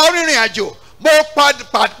ń bá rìnrìn àjò, mo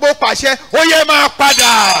pàṣẹ, ó yẹ máa padà.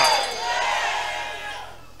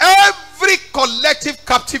 Every collective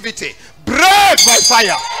captivity, break by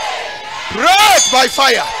fire. Break by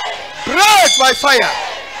fire. Break by fire.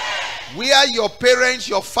 Where your parents,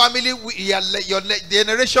 your family, your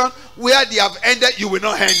generation, where they have ended, you will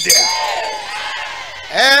not end there.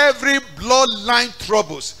 Every bloodline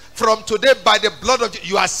troubles, from today by the blood of Jesus,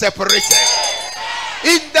 you are separated.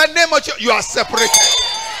 In the name of Jesus, you are separated.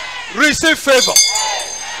 Receive favor.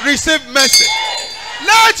 Receive mercy.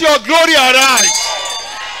 Let your glory arise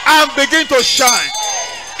and begin to shine.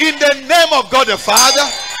 In the name of God the Father,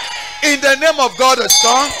 in the name of God the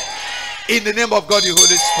Son, in the name of God the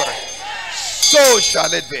Holy Spirit. So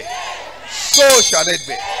shall it be. So shall it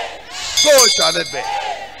be. So shall it be.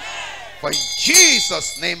 For in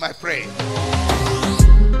Jesus' name I pray.